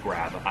didn't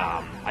grab,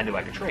 I knew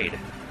I could trade.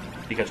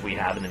 Because we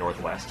have in the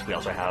Northwest, we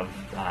also have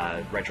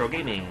retro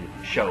gaming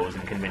shows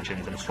and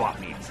conventions and swap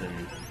meets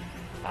and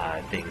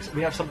things.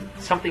 We have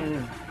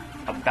something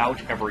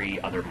about every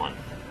other month.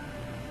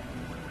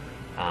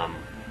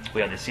 We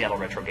have the Seattle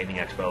Retro Gaming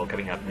Expo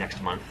coming up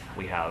next month.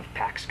 We have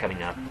PAX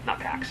coming up, not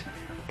PAX,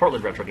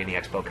 Portland Retro Gaming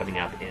Expo coming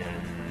up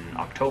in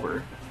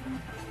October.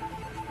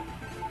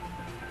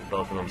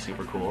 Both of them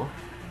super cool.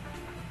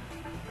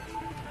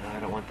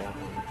 I don't want that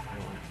one.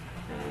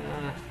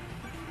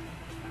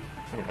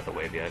 I haven't got the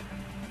wave yet.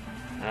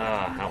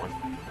 That one.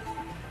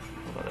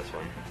 What about this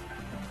one?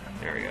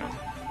 There we go.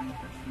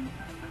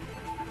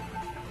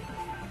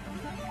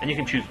 And you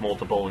can choose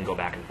multiple and go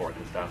back and forth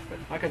and stuff, but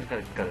I could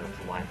just cut it to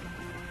the line.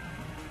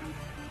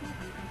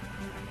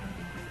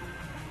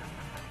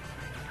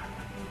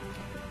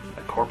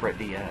 A corporate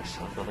DS.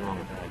 Oh, nothing wrong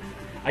with that.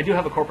 I do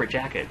have a corporate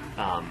jacket.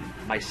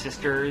 My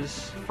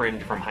sister's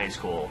friend from high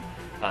school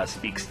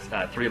speaks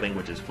 3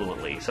 languages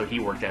fluently, so he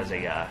worked as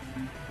a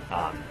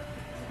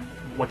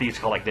what they used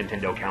to call like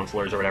Nintendo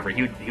counselors or whatever.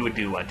 He would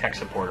do tech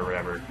support or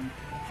whatever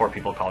for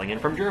people calling in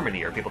from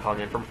Germany or people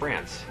calling in from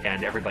France,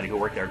 and everybody who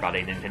worked there got a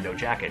Nintendo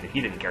jacket.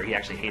 He didn't care. He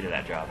actually hated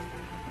that job,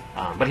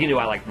 but he knew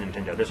I liked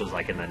Nintendo. This was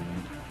like in the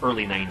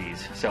early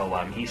 '90s, so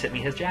he sent me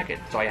his jacket.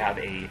 So I have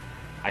a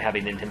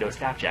Nintendo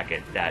staff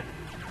jacket that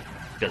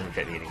doesn't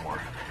fit me anymore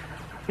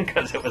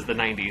because it was the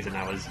 '90s and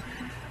I was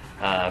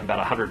about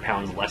 100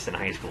 pounds less in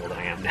high school than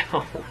I am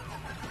now.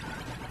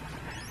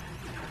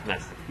 And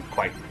that's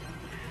quite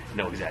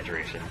no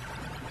exaggeration.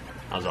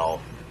 I was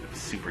all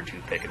super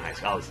toothpick in high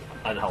school. I was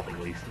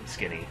unhealthily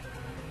skinny.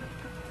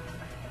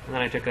 And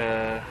then I took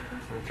it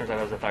turns out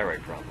it was a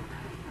thyroid problem.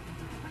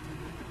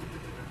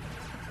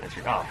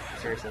 Oh,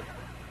 seriously?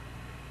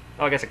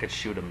 Oh, I guess I could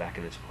shoot him back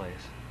in his place.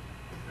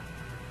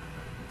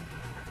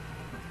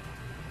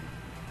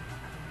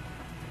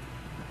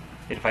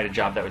 Need to find a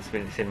job that would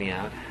send me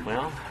out.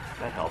 Well,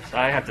 that helps.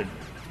 I have to...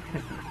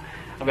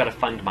 I've got to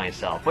fund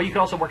myself. Well, you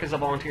can also work as a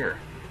volunteer.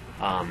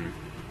 I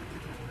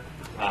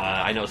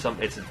know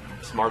it's a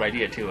smart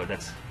idea, too.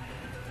 That's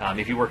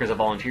if you work as a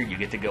volunteer, you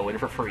get to go in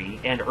for free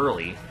and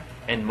early,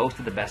 and most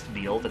of the best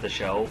deals at the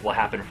show will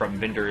happen from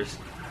vendors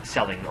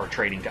selling or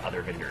trading to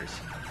other vendors.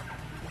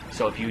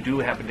 So if you do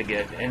happen to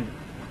get, and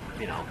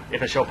you know,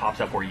 if a show pops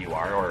up where you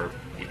are, or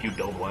if you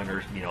build one,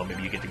 or you know,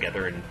 maybe you get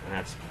together, and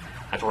that's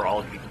where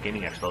all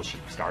gaming expos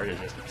should start. Is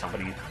just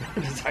somebody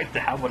decides to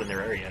have one in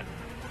their area.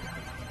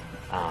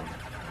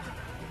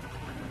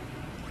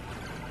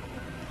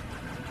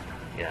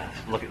 Yeah,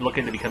 look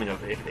into becoming a.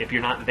 If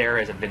you're not there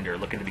as a vendor,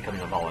 look into becoming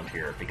a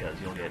volunteer because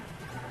you'll get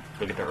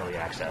the early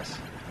access.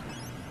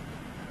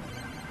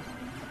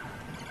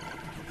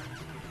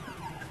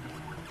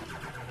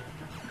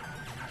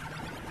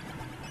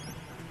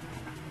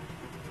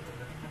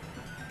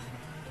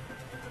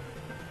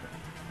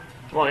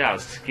 Well, yeah, I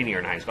was skinnier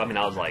in high school. I mean,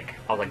 I was like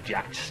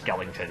Jack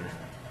Skellington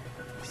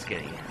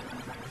skinny.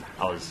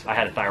 I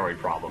had a thyroid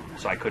problem,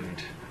 so I could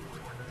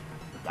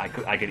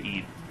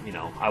eat. You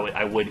know,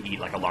 I would eat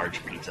like a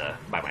large pizza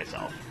by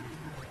myself.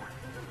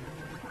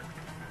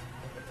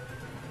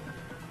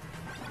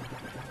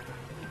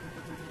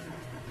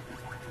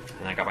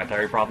 And I got my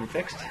thyroid problem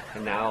fixed,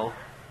 and now,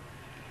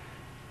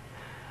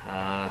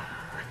 I'll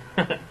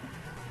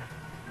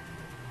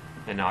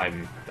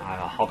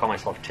call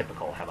myself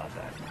typical. How about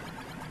that?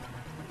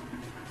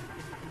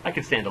 I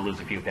could stand to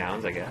lose a few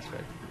pounds, I guess, but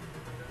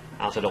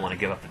I also don't want to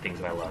give up the things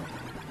that I love.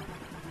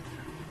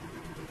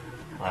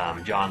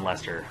 John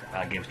Lester,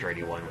 Gamester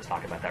 81, was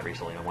talking about that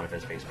recently on one of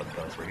his Facebook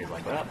posts, where he's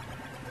like, well,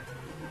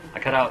 I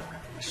cut out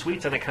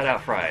sweets and I cut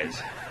out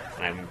fries,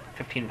 and I'm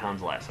 15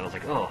 pounds less. And I was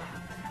like, oh,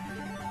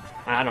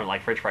 I don't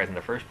like french fries in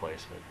the first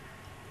place.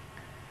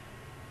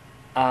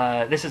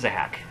 But this is a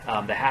hack.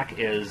 The hack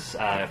is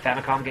a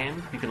Famicom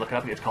game. You can look it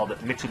up. It's called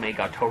Mitsume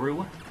ga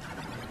Toru.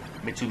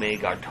 Mitsume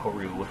ga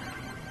Toru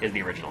is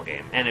the original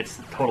game. And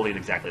it's totally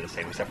exactly the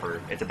same, except for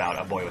it's about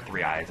a boy with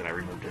 3 eyes, and I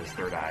removed his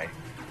third eye.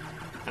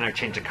 And I've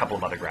changed a couple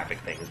of other graphic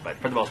things, but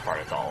for the most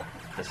part, it's all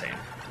the same.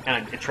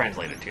 And it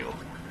translated too.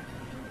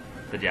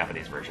 The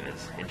Japanese version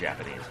is in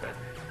Japanese, but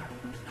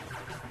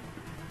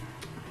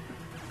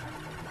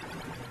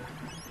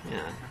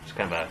yeah, it's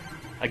kind of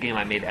a game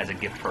I made as a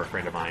gift for a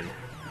friend of mine,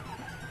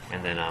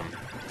 and then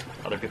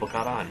other people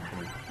caught on.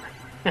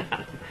 And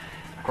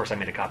of course, I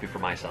made a copy for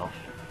myself.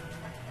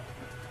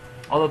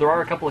 Although there are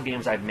a couple of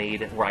games I've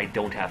made where I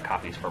don't have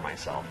copies for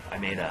myself. I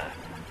made a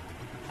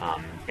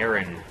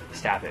Aaron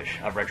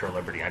Staffish of Retro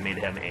Liberty. I made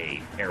him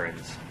a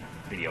Aaron's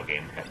video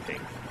game type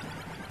thing.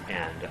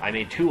 And I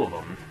made 2 of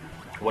them.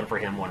 One for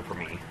him, one for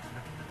me.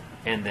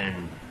 And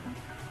then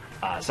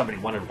somebody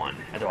wanted one.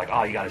 And they're like,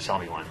 oh, you gotta sell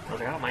me one. I was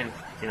like, oh, mine,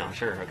 you know,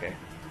 sure, okay.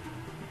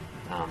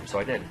 So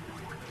I did.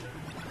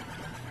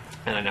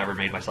 and I never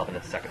made myself into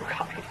a second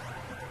copy.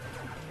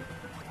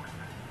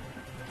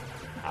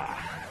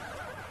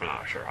 I'm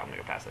not sure how I'm going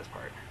to go past this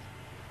part.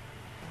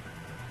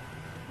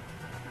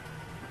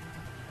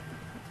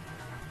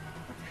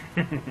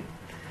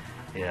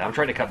 Yeah, I'm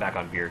trying to cut back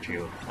on beer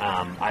too.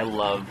 I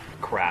love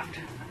craft.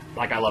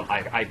 Like, I love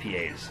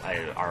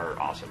IPAs. Are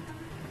awesome.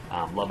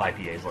 Love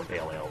IPAs, love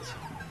pale ales.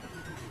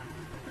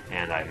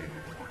 And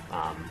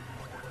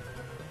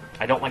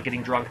I don't like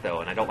getting drunk though,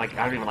 and I don't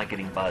even like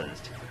getting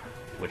buzzed,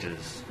 which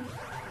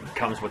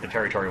comes with the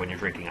territory when you're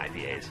drinking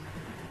IPAs.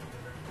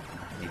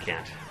 You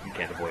can't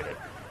avoid it.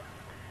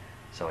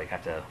 So I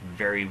have to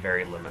very,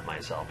 very limit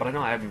myself. But I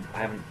know I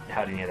haven't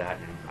had any of that,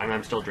 and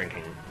I'm still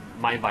drinking.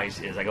 My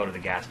vice is I go to the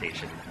gas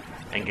station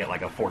and get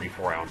like a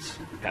 44-ounce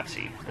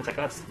Pepsi. It's like,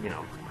 that's,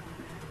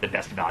 the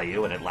best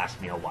value, and it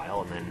lasts me a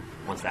while, and then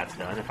once that's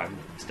done, if I'm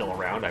still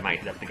around, I might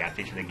hit up the gas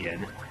station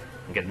again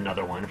and get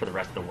another one for the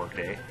rest of the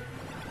workday.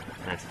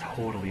 And that's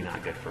totally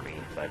not good for me,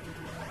 but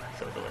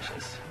so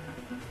delicious.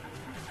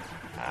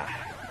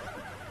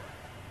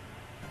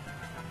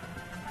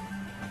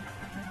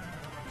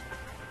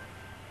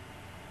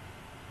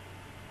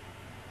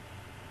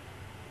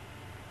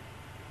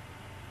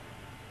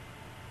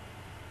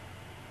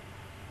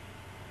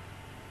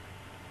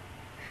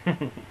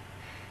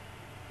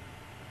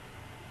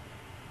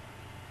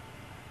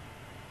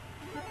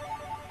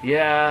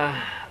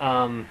 Yeah,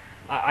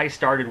 I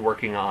started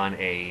working on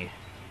a...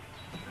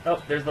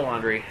 Oh, there's the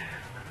laundry.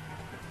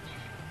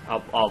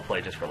 I'll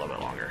play just for a little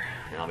bit longer,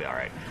 and I'll be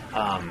alright.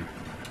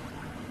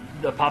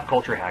 The pop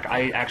culture hack.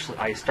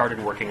 I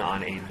started working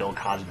on a Bill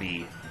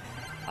Cosby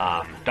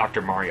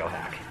Dr. Mario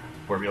hack,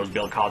 where it was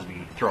Bill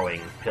Cosby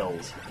throwing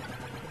pills.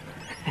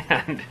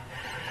 And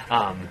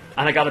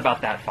I got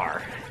about that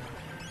far.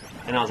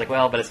 And I was like,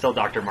 well, but it's still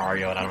Dr.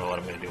 Mario, and I don't know what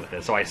I'm going to do with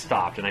it. So I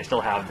stopped, and I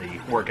still have the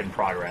work in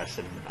progress,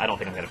 and I don't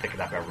think I'm going to pick it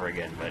up ever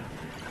again, but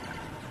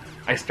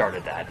I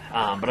started that.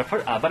 But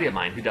a buddy of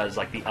mine who does,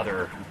 like, the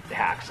other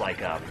hacks,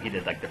 like, he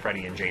did, like, the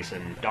Freddy and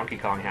Jason Donkey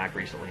Kong hack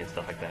recently and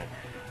stuff like that.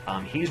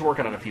 He's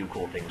working on a few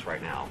cool things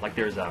right now. Like,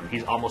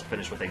 he's almost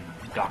finished with a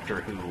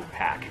Doctor Who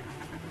hack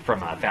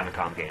from a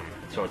Famicom game.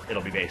 So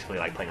it'll be basically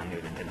like playing a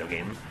new Nintendo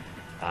game.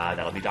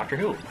 That'll be Doctor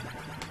Who.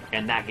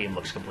 And that game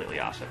looks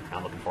completely awesome.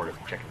 I'm looking forward to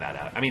checking that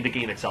out. I mean, the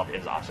game itself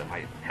is awesome.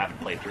 I haven't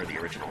played through the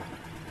original.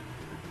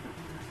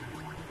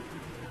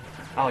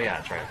 Oh yeah,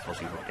 that's right. I'm supposed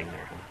to use my thing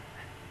there,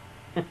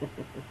 huh?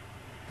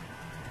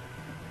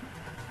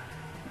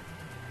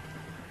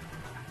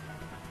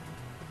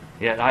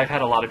 Yeah, I've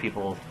had a lot of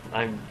people...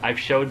 I've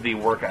showed the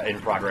work in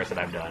progress that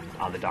I've done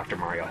on the Dr.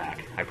 Mario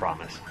hack, I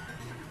promise.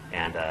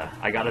 And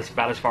I got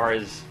about as far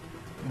as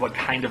what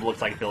kind of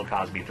looks like Bill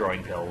Cosby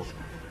throwing pills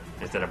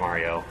instead of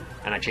Mario.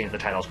 And I changed the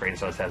title screen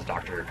so it says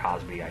Dr.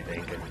 Cosby, I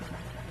think, and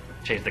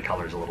changed the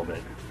colors a little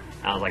bit.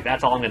 And I was like,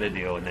 that's all I'm going to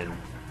do. And then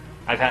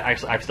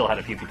I've still had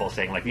a few people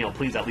saying, like,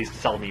 please at least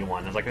sell me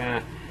one. I was like,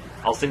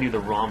 I'll send you the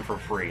ROM for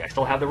free. I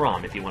still have the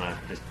ROM if you want to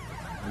just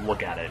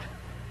look at it.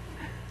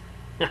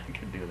 I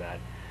could do that.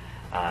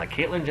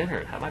 Caitlyn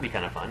Jenner, that might be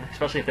kind of fun,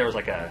 especially if there was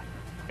a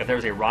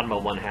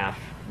Ranma 1/2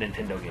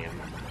 Nintendo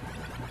game.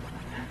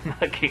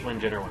 A Caitlyn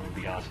Jenner one would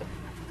be awesome.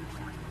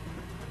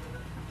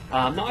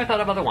 No, I thought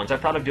of other ones. I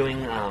thought of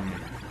doing,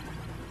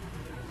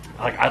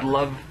 I'd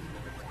love,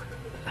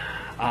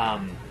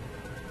 I'm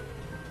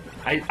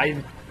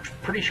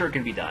pretty sure it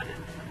can be done.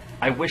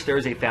 I wish there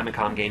was a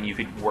Famicom game you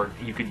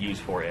could use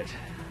for it.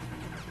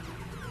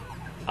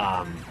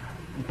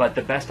 But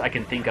the best I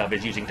can think of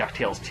is using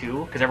DuckTales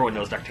 2, because everyone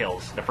knows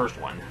DuckTales, the first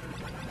one.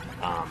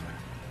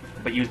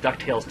 But use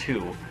DuckTales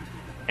 2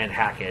 and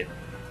hack it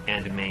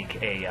and make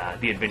a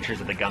The Adventures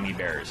of the Gummy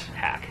Bears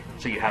hack.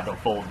 So you have the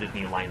full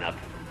Disney lineup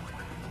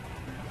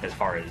as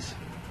far as,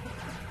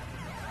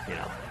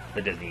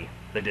 the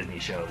Disney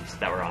shows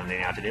that were on the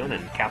afternoon,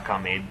 and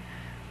Capcom made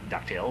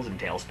DuckTales and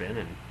Tailspin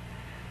and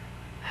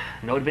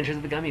No Adventures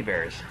of the Gummy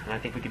Bears, and I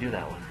think we could do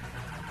that one.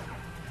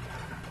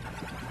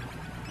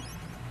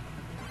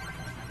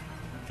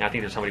 I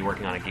think there's somebody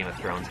working on a Game of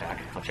Thrones hack.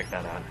 I'll check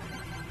that out.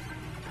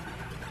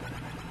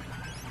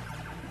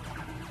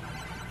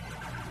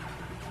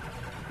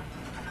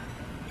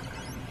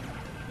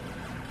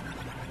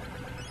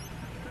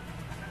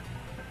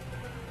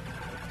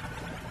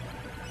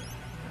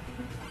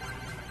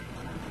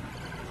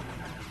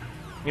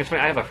 It's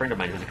funny, I have a friend of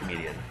mine who's a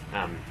comedian,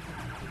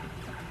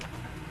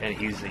 and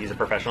he's a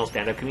professional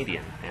stand-up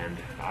comedian. And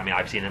I mean,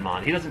 I've seen him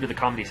on. He doesn't do the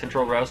Comedy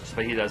Central roasts,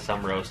 but he does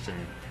some roasts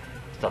and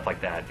stuff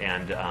like that.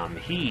 And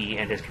he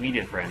and his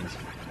comedian friends,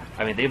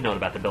 I mean, they've known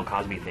about the Bill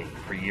Cosby thing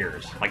for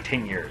years, like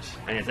 10 years.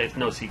 And it's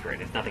no secret.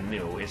 It's nothing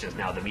new. It's just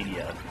now the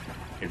media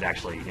is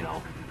actually,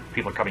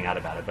 people are coming out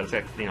about it. But it's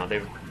like,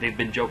 they've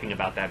been joking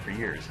about that for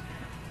years.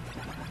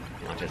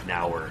 Just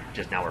now we're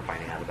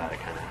finding out about it,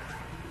 kind of.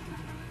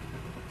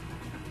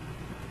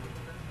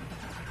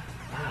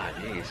 Ah,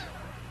 jeez.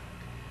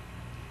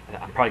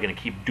 I'm probably going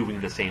to keep doing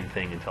the same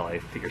thing until I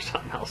figure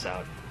something else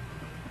out.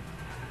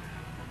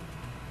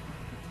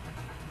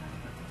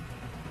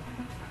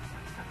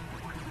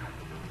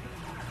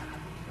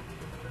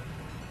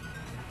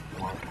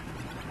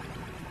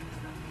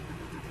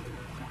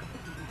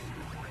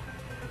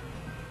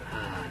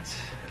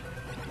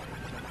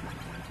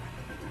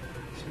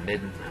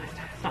 midnight.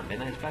 It's not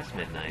midnight, it's past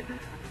midnight.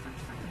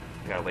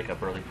 I gotta wake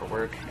up early for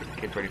work, get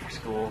the kids ready for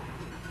school.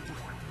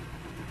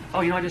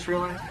 Oh, you know what I just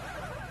realized?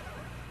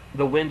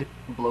 The wind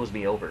blows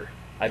me over.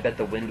 I bet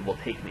the wind will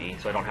take me,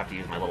 so I don't have to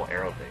use my little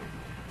arrow thing.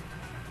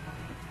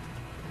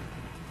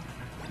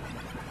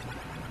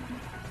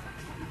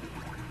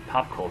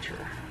 Pop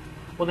culture.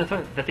 Well,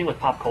 the thing with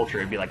pop culture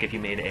would be like if you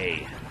made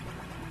a,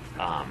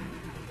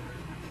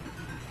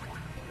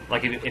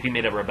 like if you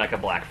made a Rebecca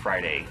Black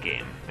Friday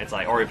game. It's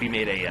like, or if you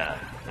made a,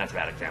 that's a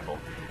bad example.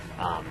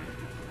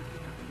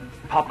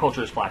 Pop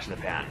culture is flash in the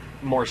pan,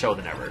 more so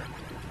than ever.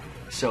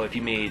 So if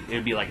you made, it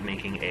would be like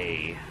making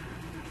a,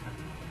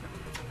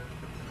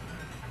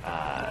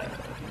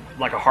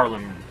 like a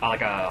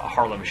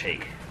Harlem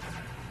Shake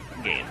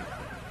game.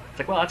 It's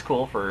like, well, that's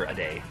cool for a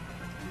day.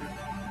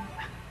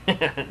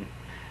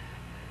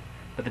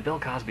 But the Bill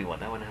Cosby one,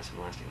 that one has some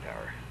lasting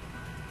power.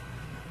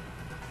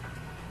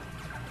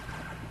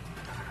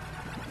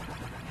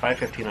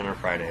 5:15 on a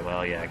Friday.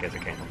 Well, yeah, I guess I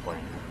can't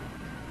complain.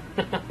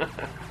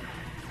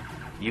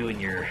 You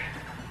and your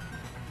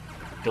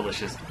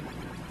delicious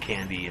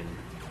candy and...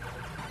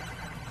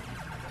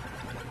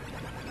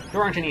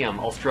 There aren't any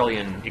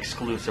Australian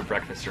exclusive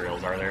breakfast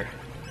cereals, are there?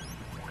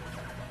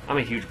 I'm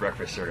a huge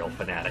breakfast cereal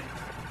fanatic.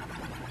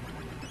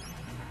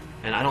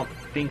 And I don't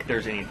think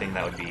there's anything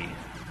that would be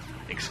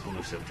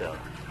exclusive to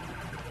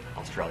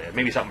Australia.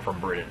 Maybe something from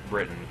Britain,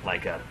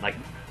 like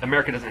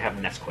America doesn't have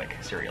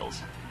Nesquik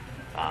cereals.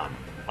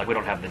 Like we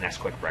don't have the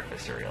Nesquik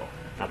breakfast cereal.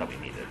 Not that we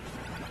need it.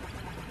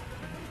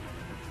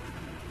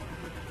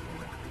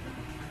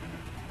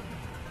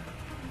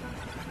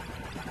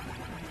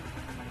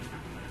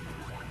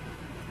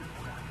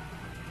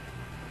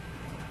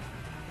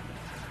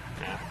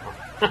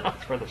 Yeah,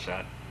 it's worth a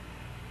shot.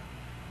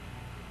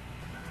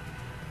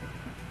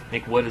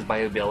 Make wood as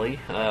Bio-Billy?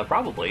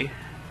 Probably.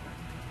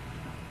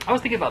 I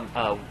was thinking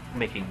about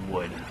making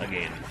Wood a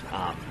game.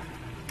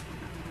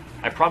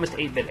 I promised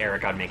 8-Bit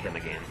Eric I'd make him a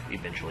game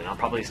eventually, and I'll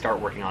probably start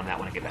working on that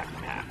when I get back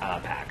from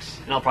PAX.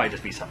 And I'll probably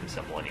just be something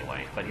simple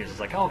anyway. But he was just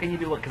like, oh, can you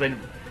do it? Because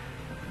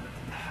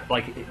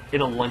like,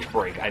 in a lunch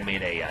break, I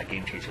made a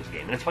Game Chasers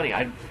game. And it's funny,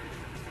 I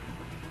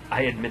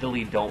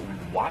admittedly don't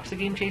watch the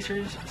Game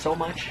Chasers so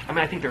much. I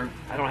mean,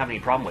 I don't have any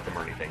problem with them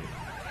or anything.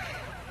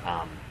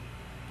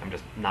 I'm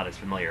just not as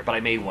familiar. But I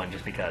made one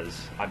just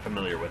because I'm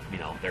familiar with, you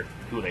know,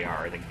 who they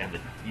are and the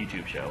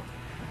YouTube show.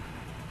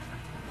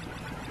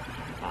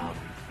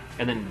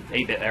 And then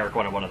 8-Bit Eric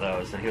wanted one of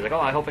those, and he was like, oh,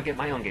 I hope I get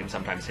my own game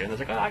sometime soon. I was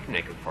like, oh, I can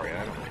make it for you.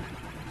 I don't mind.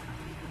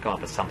 Come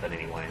up with something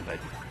anyway, but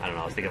I don't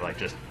know. I was thinking like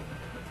just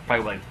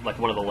probably like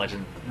one of the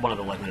Legend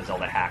of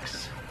Zelda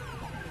hacks,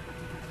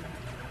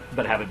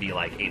 but have it be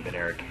like 8-Bit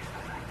Eric,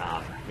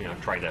 you know,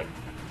 trying to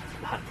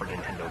hunt for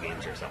Nintendo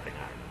games or something.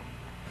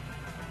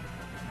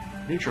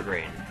 I don't know.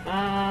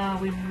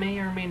 Nutrigrain. We may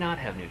or may not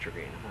have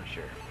Nutrigrain. I'm not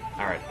sure.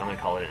 All right, I'm gonna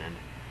call it an end.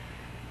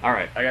 All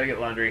right, I gotta get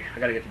laundry. I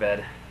gotta get to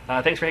bed.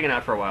 Thanks for hanging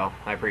out for a while.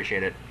 I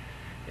appreciate it.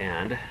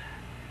 And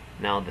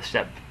now the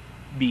step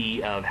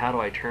B of how do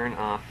I turn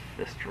off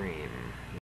the stream.